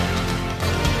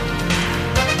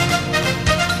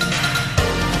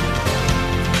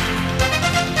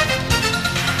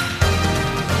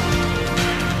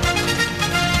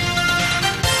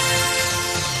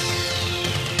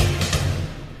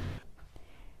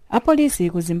 Apolisi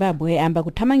ku Zimbabwe amba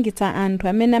kuthamangitsa anthu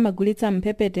amene amagulitsa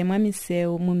mphepete mwa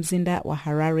misewu mu mzinda wa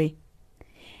Harare.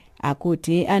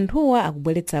 Akuti anthuwa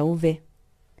akubweretsa uve.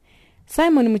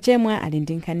 Simon Muchemwa ali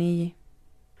ndi nkhaniyi.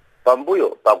 Pambuyo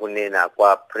pakunena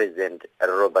kwa President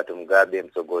Robert Mugabe,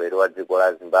 mtsogoleri wa dziko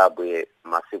la Zimbabwe,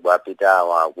 masiku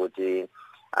apitawa kuti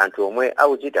anthu omwe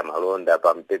akuchita malonda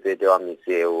pa mpepete wa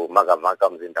misewu makamaka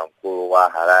mzinda mkulu wa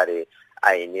Harare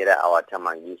ayenera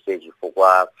awathamangise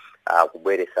chifukwa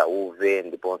kubweretsa uve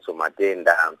ndiponso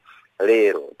matenda.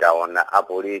 Lero taona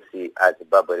apolisi a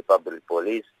Zimbabwe Republic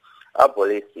Police,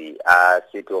 apolisi a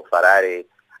City of Harare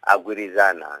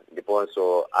agwirizana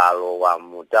ndiponso alowa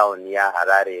mu town ya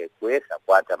Harare kuyesa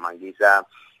kuwathamangisa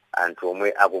anthu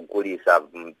omwe akugulisa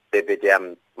mpepete ya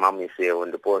mamisewu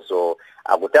ndiponso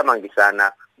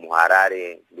akuthamangisana mu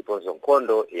Harare, ndiponso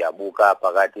nkhondo yabuka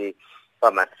pakati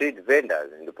pa ma street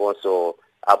vendors ndiponso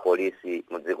apolisi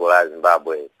mu dziko la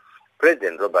Zimbabwe.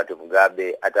 President Robert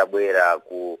Mugabe atabwera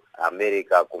ku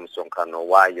America ku msonkhano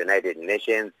wa United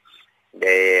Nations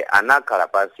anakhala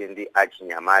pansi ndi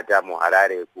achinyamata mu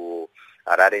Harare ku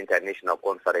Harare International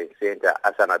Conference Center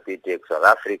asanapite ku South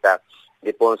Africa,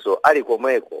 ndiponso ali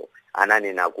komweko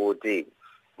ananena kuti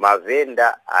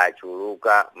mavenda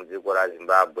achuluka mu dziko la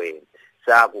Zimbabwe,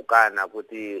 sakukana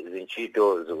kuti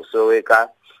zintchito zikusoweka,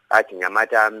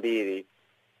 achinyamata ambiri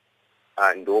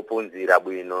ndiophunzira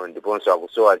bwino ndiponso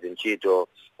akusowa zintchito,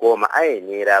 koma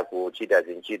ayenera kuchita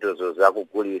zintchito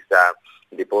zakugulisa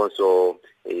ndiponso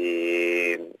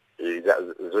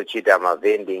zochita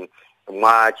mavending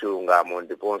mwa chilungamo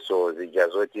ndiponso zija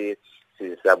zoti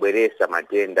zisabweresa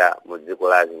matenda mu dziko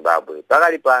la Zimbabwe.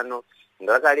 Pakali pano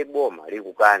ngakali boma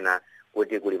likukana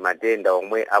kuti kuli matenda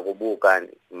omwe akubuka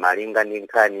malinga ndi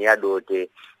nkhani ya dote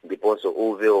ndiponso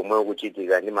uve omwe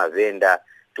ukuchitika ndi mavenda.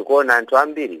 Tikuona anthu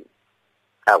ambiri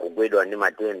akugwedwa ndi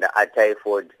matenda a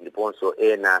typhoid ndiponso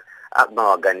ena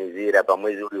amawaganizira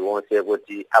pamwezi uliwonse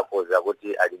kuti akoza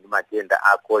kuti ali ndi matenda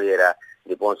a cholera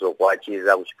ndiponso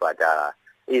kuachiza ku chipatala.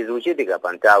 Izi kuchitika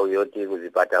pa nthawi yoti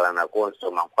kuzipatala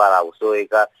nakonso mankhwala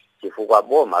akusoweka chifukwa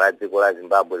boma la dziko la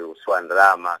Zimbabwe likusowa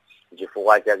ndalama.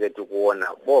 Chifukwa chake tikuona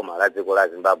boma la dziko la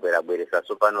Zimbabwe labweresa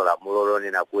tsopano lamulo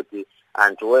lonena kuti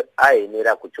anthu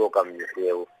ayenera kuchoka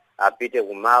m'misewu apite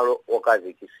kumalo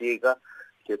okazikisika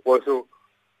ndiponso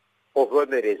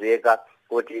ovomerezeka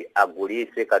kuti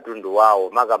agulise katundu wawo,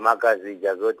 makamaka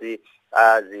zija zoti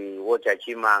aziwocha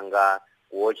chimanga,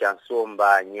 kuwocha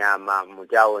nsomba, nyama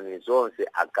mutaoni zonse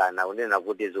akana unena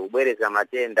kuti zikubweresa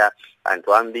matenda.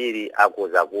 Anthu ambiri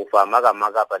akoza kufa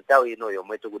makamaka pa nthawi ino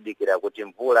yomwe tikudikira kuti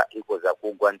mvula ikoza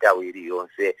kugwa nthawi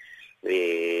iliyonse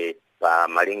pa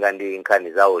malinga ndi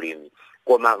nkhani za ulimi.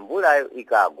 Koma mvula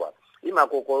ikagwa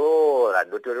imakokolola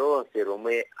doto lonse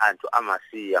lomwe anthu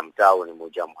amasiya mtauni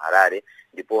muja mu Harare,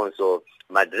 ndiponso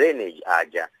ma drainage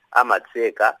aja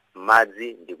amatseka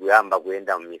madzi ndikuyamba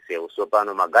kuyenda m'misewu.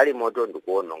 Sopano magalimoto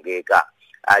ndikuonongeka.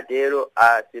 Atero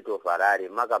a City of Harare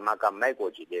makamaka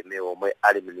Michael Chideme omwe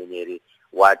ali mneneri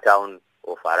wa town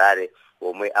of Harare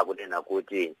omwe akunena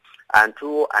kuti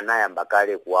anthu anayamba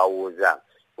kale kuwauza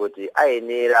kuti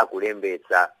ayenera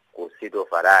kulembetsa ku Sito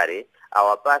Farare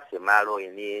awapase malo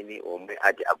enieni omwe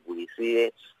ati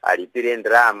agulisire, alipire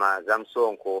ndrama za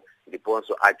msonkho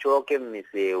ndiponso achoke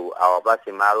m'misewu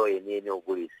awapase malo enieni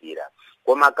ogulisira.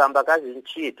 Koma kamba kazi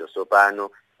ntchito sopano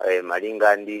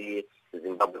malinga ndi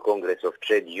Zimbabwe Congress of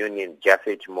Trade Union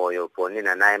Jafet Moyo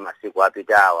ponena naye masiku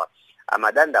apitawa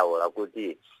amadandaula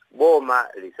kuti boma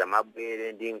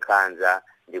lisamabwere ndi nkhanza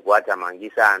ndi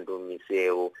kuwatamangisa anthu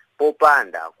m'misewu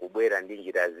popanda kubwera ndi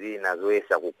njira zina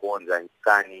zoyesa kukonza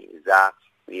nkhani za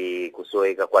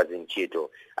kusoeka kwa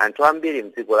zintchito. Anthu ambiri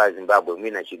mdziko la Zimbabwe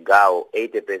mwina chigawo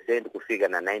 80% kufika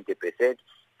na 90%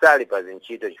 sali pa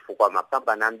zintchito chifukwa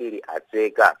makampani ambiri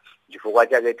atseka. Chifukwa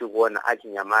chake tikuona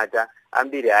achinyamata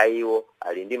ambiri aiwo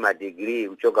ali ndi madigiri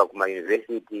kuchoka kuma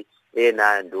university,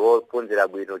 ena ndiophunzira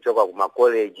bwino kuchoka kuma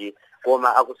college,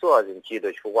 koma akusowa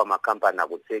zintchito chifukwa makampani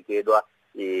akutsekedwa,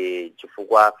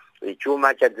 chifukwa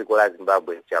chuma cha dziko la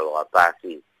Zimbabwe chalowa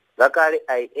pasi. Ngakale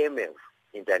IMF,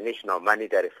 International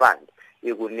Monetary Fund,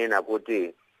 ikunena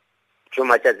kuti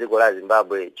chuma cha dziko la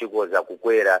Zimbabwe chikoza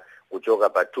kukwera kuchoka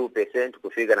pa 2%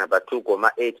 kufika na pa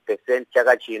 2.8%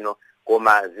 chaka chino,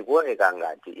 koma zikuoneka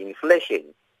ngati inflation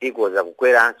ikoza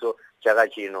kukweranso chaka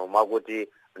chino, mwakuti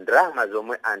ndrama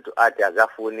zomwe anthu ati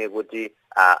azafune kuti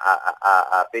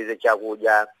apeze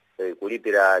chakudya,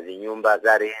 kulipira zinyumba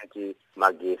za renti,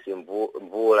 magesi,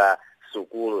 mvula,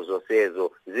 sukulu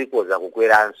zonsezo zikoza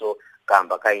kukweranso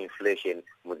kamba ka inflation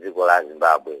mu dziko la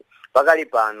Zimbabwe. Pakali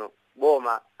pano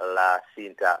boma la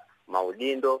sinta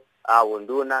maudindo au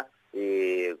nduna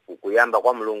kuyamba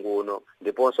kwa mulungu uno,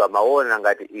 ndiponso amaona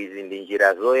ngati izi ndi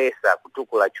njira zoyesa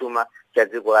kutukula chuma cha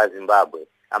dziko la Zimbabwe.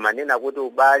 Amanena kuti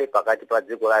ubale pakati pa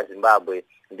dziko la Zimbabwe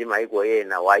ndi maiko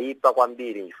ena waipa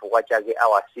kwambiri, chifukwa chake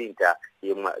awasinta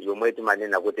yomwe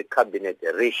timanena kuti cabinet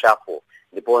reshuffle,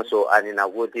 ndiponso anena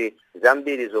kuti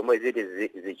zambiri zomwe ziti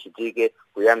zichitike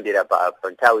kuyambira pa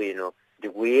nthawi ino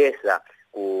ndikuyesa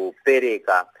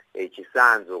kupereka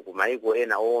chisanzo ku maiko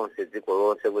ena onse dziko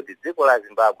lonse kuti dziko la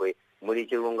Zimbabwe muli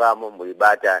chilungamo, muli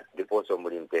bata, ndiponso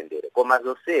muli mtendere. Koma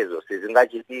zonsezo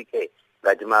sizingachitike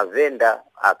ngati mavenda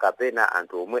akapena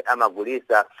anthu omwe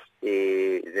amagulisa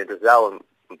zinthu zawo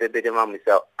mpepete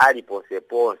mamisa ali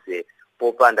ponse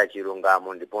popanda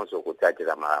chilungamo ndiponso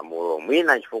kutsatira malamulo.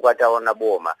 Mwina chifukwa taona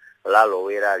boma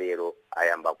lalowera lero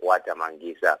ayamba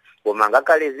kuwatamangisa, koma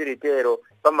ngakhale zilitero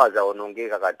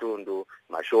pamazaonongeka katundu,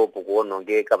 mashopu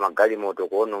kuonongeka, magalimoto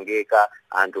kuonongeka,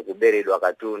 anthu kuberedwa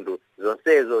katundu,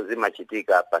 zonsezo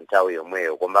zimachitika pa nthawi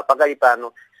yomweyo. Koma pakali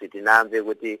pano sitinamve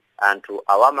kuti anthu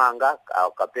awamanga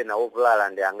kapena ovulala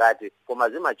ndi angati, koma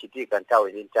zimachitika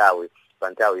nthawi ndi nthawi pa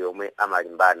nthawi yomwe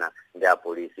amalimbana ndi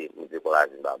apolisi mu dziko la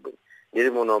Zimbabwe. Ndili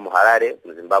muno mu Harare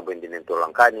mu Zimbabwe, ndine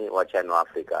mtolankhani wa Channel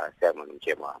Africa Simon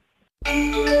Mchemwa.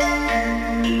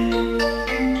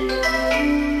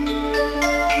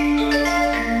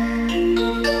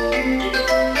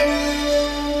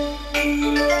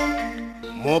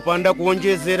 mopanda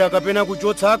kuonjezera kapena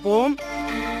kuchotsako,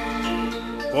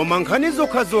 koma nkhani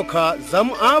zokhazokha za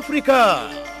mu Africa.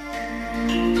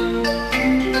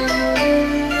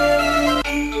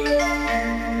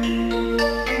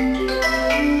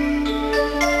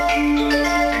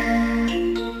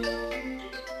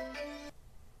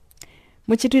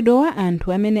 muchitidwe wa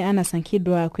anthu amene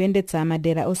anasankhidwa kuyendetsa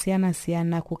madera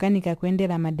osiyanasiyana kukanika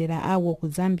kuyendera madera awo ku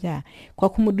Zambia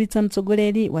kwakhumudwitsa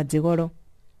mtsogoleri wa dzikolo.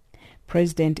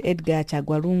 President Edgar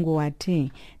Chagwalungu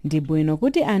wati ndi bwino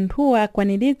kuti anthuwa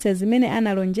akwaniritse zimene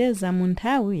analonjeza mu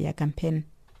nthawi ya kampeni.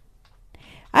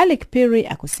 Alec Perry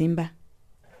akusimba.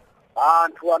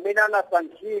 Anthu amene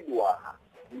anasankhidwa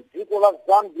m'dziko la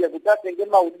Zambia kuti atenge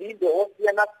maudindo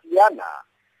osiyanasiyana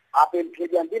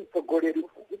apemphedwa ndi mtsogoleri wa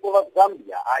dziko la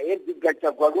Zambia Edgar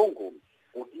Chagwalungu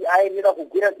kuti ayenera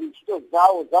kugwira zintchito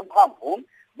zawo zamphamvu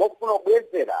mofuna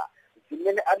kubwezera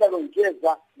zimene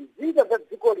adalonjeza nzika za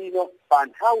dziko lino pa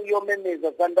nthawi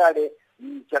yomemeza za ndale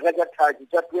m'chaka chathachi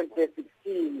cha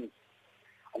 2016.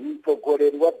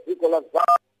 Mtsogoleri wa dziko la Zambia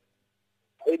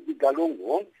Edgar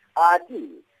Lungu ati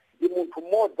ndi munthu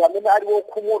mmodzi amene ali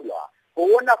wokhumudwa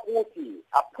poona kuti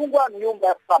aphungu a nyumba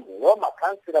ya Samuel,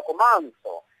 makansila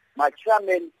komanso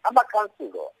machairman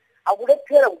amakansulo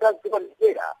akulephera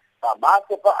kutazikwanizira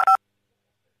pamaso pa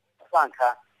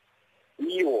sankha.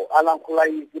 Iwo alankhula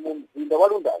izi mu mzinda wa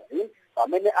Lundazi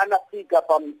pamene anafika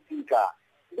pa msika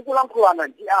ndi kulankhulana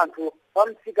ndi anthu pa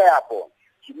msika yapo.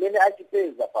 Chimene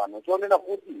achipeza pano chonena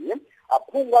kuti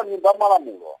aphungu a nyumba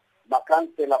malamulo,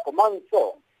 makansela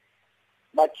komanso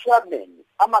machairman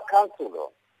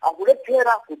amakansulo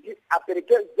akulephera kuti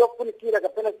apereke zofunikira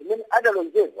kapena zimene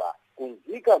adalonjeza ku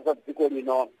nzika za dziko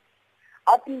lino.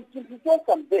 Ati chinthu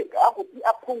chosamveka kuti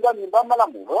aphungu a nyumba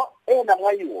malamulo ena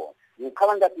mwa iwo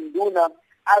ukhala ngati nduna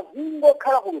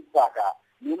azingokhala ku Lusaka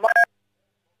nyuma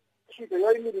ntchito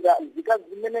yoyimirira nzika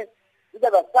zimene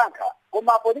zidadasankha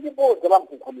koma apo lilipodza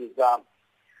lamkunkhumiza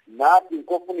nati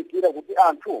nkofunikira kuti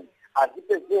anthu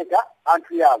azipezeka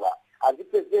anthu yawa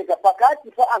azipezeka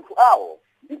pakati pa anthu awo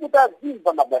ndi kuti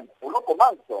azimva maganizo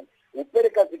komanso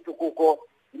upereka zitukuko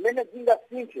zimene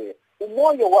zingasinthe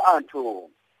umoyo wa anthu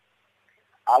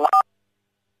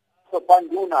pa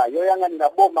nduna yoyang'anira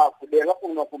boma kudera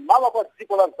kuno kummawa kwa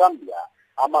dziko la Zambia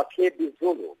amakhedi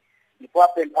Zulu ndipo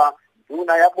apempha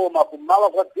nduna ya boma kummawa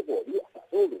kwa dziko la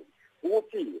Zulu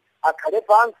kuti akhale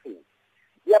pansi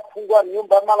ndi aphungu a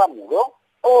nyumba ya malamulo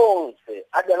onse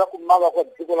adala kummawa kwa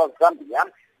dziko la Zambia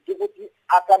ndi kuti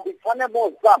akambitsane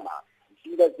mozama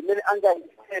njira zimene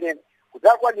angayisere kuti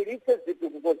akwaniritse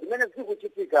zitukuko zimene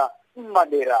zikuchitika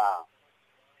m'madera.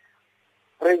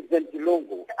 President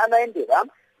Lungu anaendera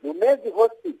Lumezi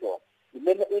Hospital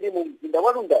imene ili mu mzinda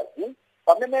wa Lundazi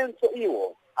pamenenso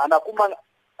iwo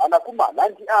anakumana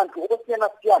ndi anthu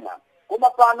osiyana-siyana koma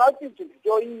pano ati chinthu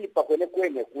choyipa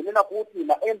kwenekwene kunena kuti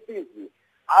ma MPs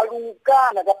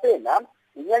alukana kapena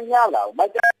kunyanyala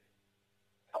umaja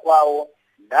kwawo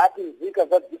ndati nzika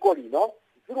za dziko lino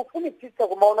zikufunitsitsa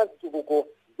kumaona zitukuko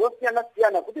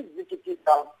zosiyana-siyana kuti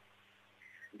zichitika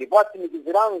ndipo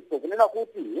atsimikiziranso kunena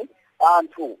kuti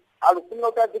anthu alufunira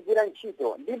kuti azigwira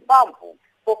ntchito ndi mphamvu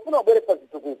pofuna kubweretsa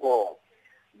zitukuko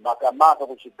makamaka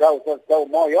ku chigawo cha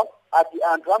zaumoyo ati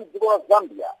anthu a mdziko la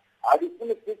Zambia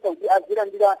alifunitsitsa kuti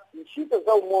azilandira ntchito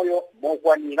zaumoyo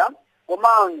mokwanira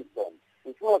komanso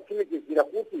kufuna kutsimikizira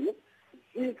kuti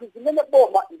zinthu zimene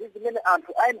boma ndi zimene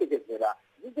anthu ayembekezera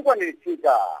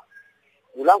zizikwaniritsidwa.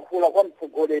 Kulankhula kwa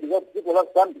mtsogoleri wa dziko la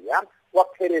Zambia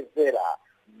wapherezera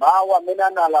mawu amene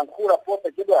analankhula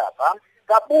posachedwa apa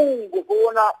kabungu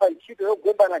kuona pa ntchito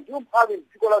yolimbana ndi umphawi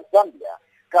m'dziko la Zambia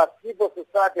ka Civil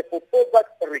Society for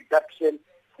Poverty Reduction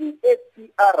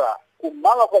CSPR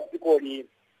kummawa kwa dzikoli.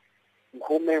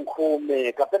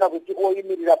 Nkhume kapena kuti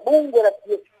oyimirira bungwe la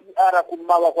CSPR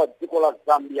kummawa kwa dziko la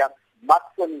Zambia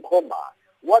Maxon Nkhoma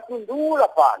watundula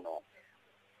pano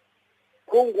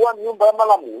phungu wa nyumba ya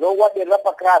malamulo wa dera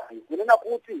pakati kunena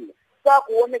kuti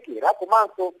sakuonekera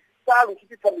komanso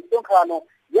saluchititsa misonkhano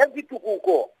ya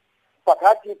zitukuko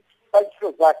pakati pa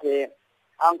ntchito zake.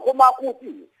 Ankhoma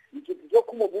akuti nchinthu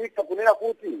chokhumudwitsa kunena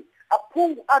kuti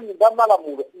aphungu a nyumba ya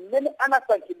malamulo mmene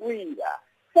anasankhidwira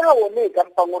saoneka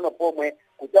mpang'ono pomwe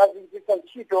kuti azichititsa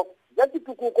ntchito za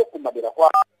zitukuko kumadera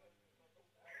kwawo.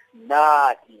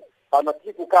 Nati pano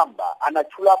tsiku kamba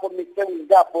anatchulapo misewu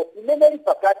ingapo imene ili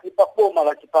pakati pa boma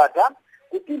la Chipata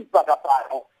kuti mpaka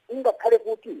pano ungakhale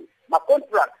kuti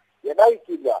makontrakt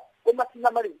yadayikidwa koma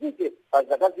sinamalizike pa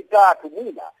zaka zitatu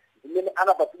mwina zimene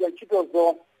anapatsidwa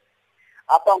ntchitozo.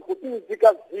 Apa nkuti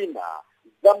nzika zina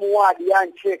za muwadi ya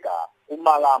Ncheka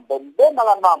kumalambo mboma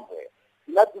la Mambwe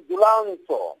inadzudzula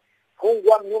phungu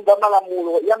wa nyumba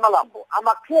malamulo ya Malambo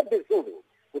amakhedi Zulu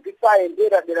kuti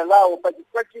sayendera dera lawo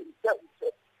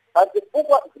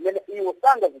pazifukwa zimene iwo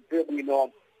sangazidziwe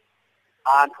bwino.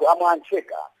 Anthu amwe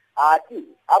Ncheka ati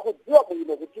akudziwa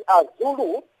bwino kuti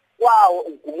Azulu kwawo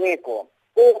nkumweko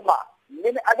koma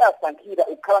mmene adasankhira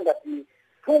ukhala ngati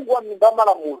phungu wa nyumba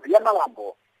malamulo ya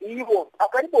Malambo iwo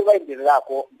akalipo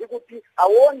vayendererako ndi kuti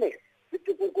aone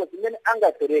zitukuko zimene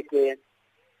angapereke.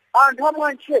 Anthu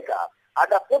amwe Ncheka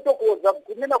adafotokoza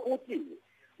kunena kuti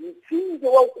mtsinje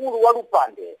waukulu wa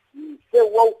Lupande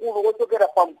msewu waukulu wochokera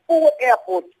pa Mpuwe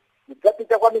Airport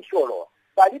kudzapita kwa Misholo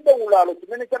palibe ulalo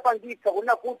chimene chapangitsa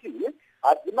kunena kuti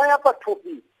azimayi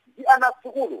apathupi ndi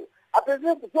anasukulu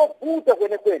apeze zovuta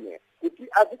kwenekwene kuti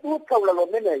azidutsa ulalo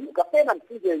umeneyu kapena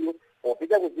mtsinjeyu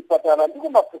popita kuzipatala ndi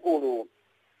kumasukulu.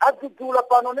 Adzudzula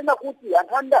pano nena kuti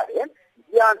anthu andale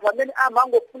ndi anthu amene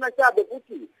amangofuna chabe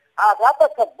kuti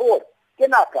akapatsa bodi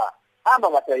kenaka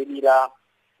amawatayirira.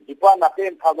 Ndipo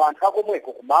anapempha anthu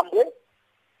akomweko kumambwe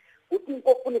kuti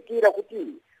nkofunikira kuti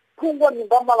phungu wa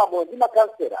nyumba malamulo ndi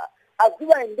makansela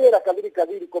aziwayendera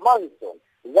kaviri komanso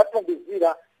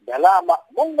zathandizira ndalama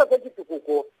monga za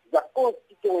chitukuko za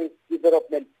Constituency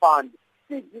Development Fund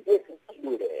CDF.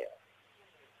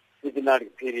 Signal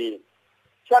Piri,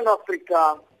 Channel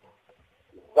Africa,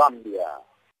 Zambia.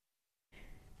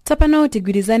 Tsopano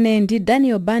tigwirizane ndi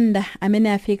Daniel Banda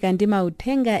amene afika ndi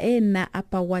mauthenga ena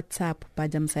apa WhatsApp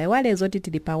paja msayiwale zoti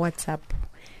tili pa WhatsApp.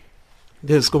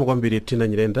 Ndezikoma kwambiri Tina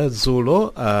Nyirenda.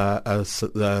 Dzulo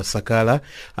Sakala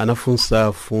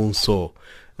anafunsa funso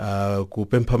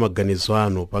kupempha maganizo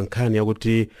anu pa nkhani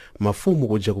yakuti mafumu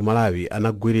kuja ku Malawi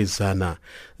anagwirizana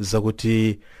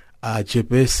zakuti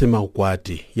achepese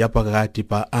maukwati ya pakati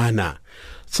pa ana.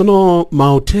 tsono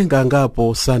mauthenga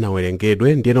angapo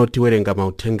sanawerengedwe ndiyeno tiwerenga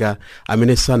mauthenga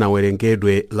amene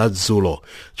sanawerengedwe ladzulo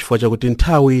chifukwa chakuti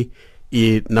nthawi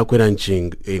inakwera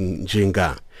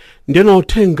njinga. Ndiyeno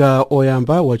uthenga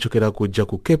oyamba wachokera kuja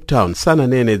ku Cape Town,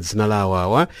 sananene dzina la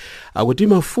awawa, akuti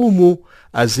mafumu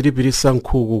azilipirisa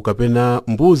nkhuku kapena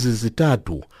mbuzi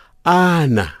zitatu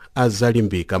ana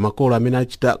azalimbika. Makolo amene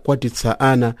achita kwatitsa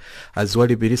ana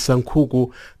aziwalipirisa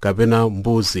nkhuku kapena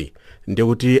mbuzi, ndiye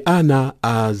kuti ana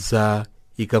aza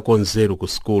ikakonzeru ku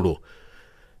skulu.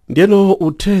 Ndiyeno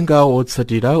uthenga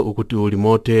wotsatira ukuti uli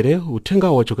motere.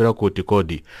 Uthenga wachokera kuti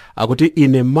kodi akuti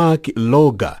ine Mark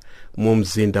Loga mu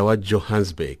mzinda wa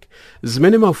Johannesburg.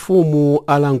 Zimene mafumu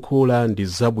alankhula ndi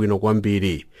zabwino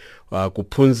kwambiri.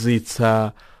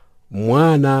 Kuphunzitsa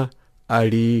mwana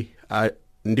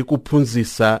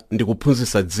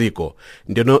ndikuphunzitsa dziko.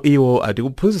 Ndiyeno iwo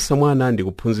atikuphunzitsa mwana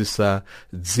ndikuphunzitsa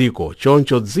dziko.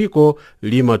 Choncho dziko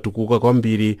limatukuka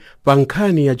kwambiri pa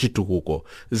nkhani ya chitukuko.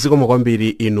 Zikomo kwambiri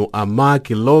inu a Mark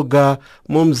Loga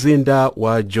mu mzinda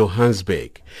wa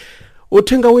Johannesburg.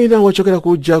 Uthenga wina wachokera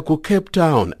kuja ku Cape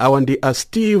Town, awa ndi a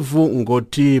Steve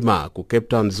Ngotima ku Cape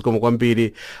Town. Zikomo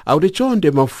kwambiri, akuti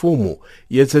chonde mafumu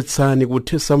yetsetsani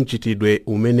kuthesa mchitidwe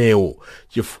umenewu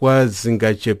chifukwa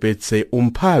zingachepetse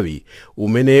umphawi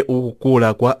umene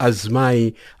ukukula kwa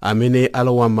azimayi amene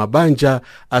alowa mabanja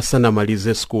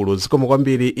asanamalize skulu. Zikomo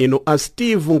kwambiri inu a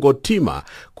Steve Ngotima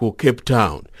ku Cape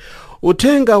Town.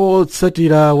 Uthenga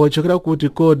wotsatira wachokera kuti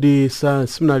kodi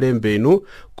simunalembe inu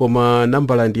koma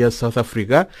nambala ndi ya South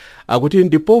Africa, akuti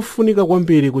ndipofunika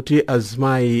kwambiri kuti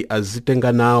azimayi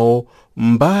azitenga nawo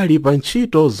mbali pa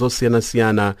ntchito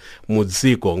zosiyanasiyana mu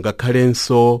dziko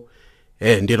ngakhalenso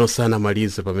ndiyeno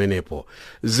sanamalize pamenepo.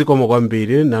 Zikomo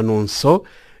kwambiri nanunso.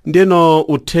 Ndiyeno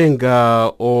uthenga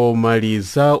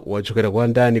omaliza wachokera kwa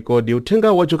ndani kodi?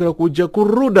 Uthenga wachokera kuja ku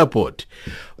Rudaport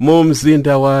mu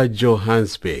mzinda wa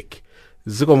Johannesburg.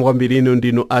 Zikomo kwambiri inu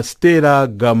ndinu Astera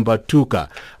Gambatuka.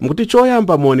 Mkuti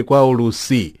choyamba moni kwa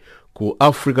ulusi ku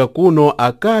Africa kuno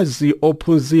akazi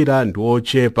ophunzira ndi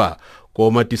ochepa,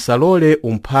 koma tisalole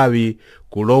umphawi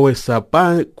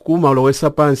kumalowesa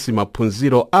pansi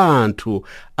maphunziro a anthu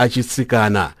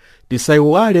achitsikana.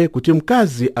 Tisayiwale kuti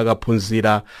mkazi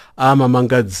akaphunzira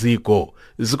amamanga dziko.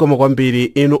 Zikomo kwambiri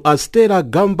inu Astera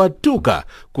Gambatuka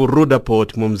ku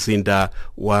Rudaport mu mzinda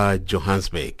wa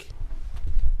Johannesburg.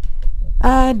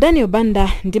 Daniel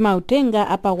Banda ndi mautenga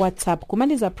apa WhatsApp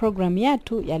kumaliza program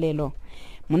yathu ya lelo.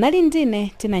 Munali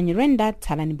ndine Tina Nyirenda,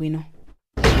 tsalani bwino.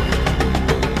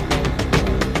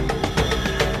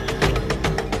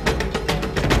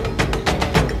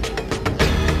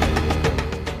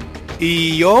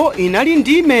 Iyo inali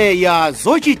ndime ya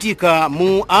zochitika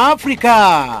mu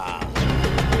Afrika.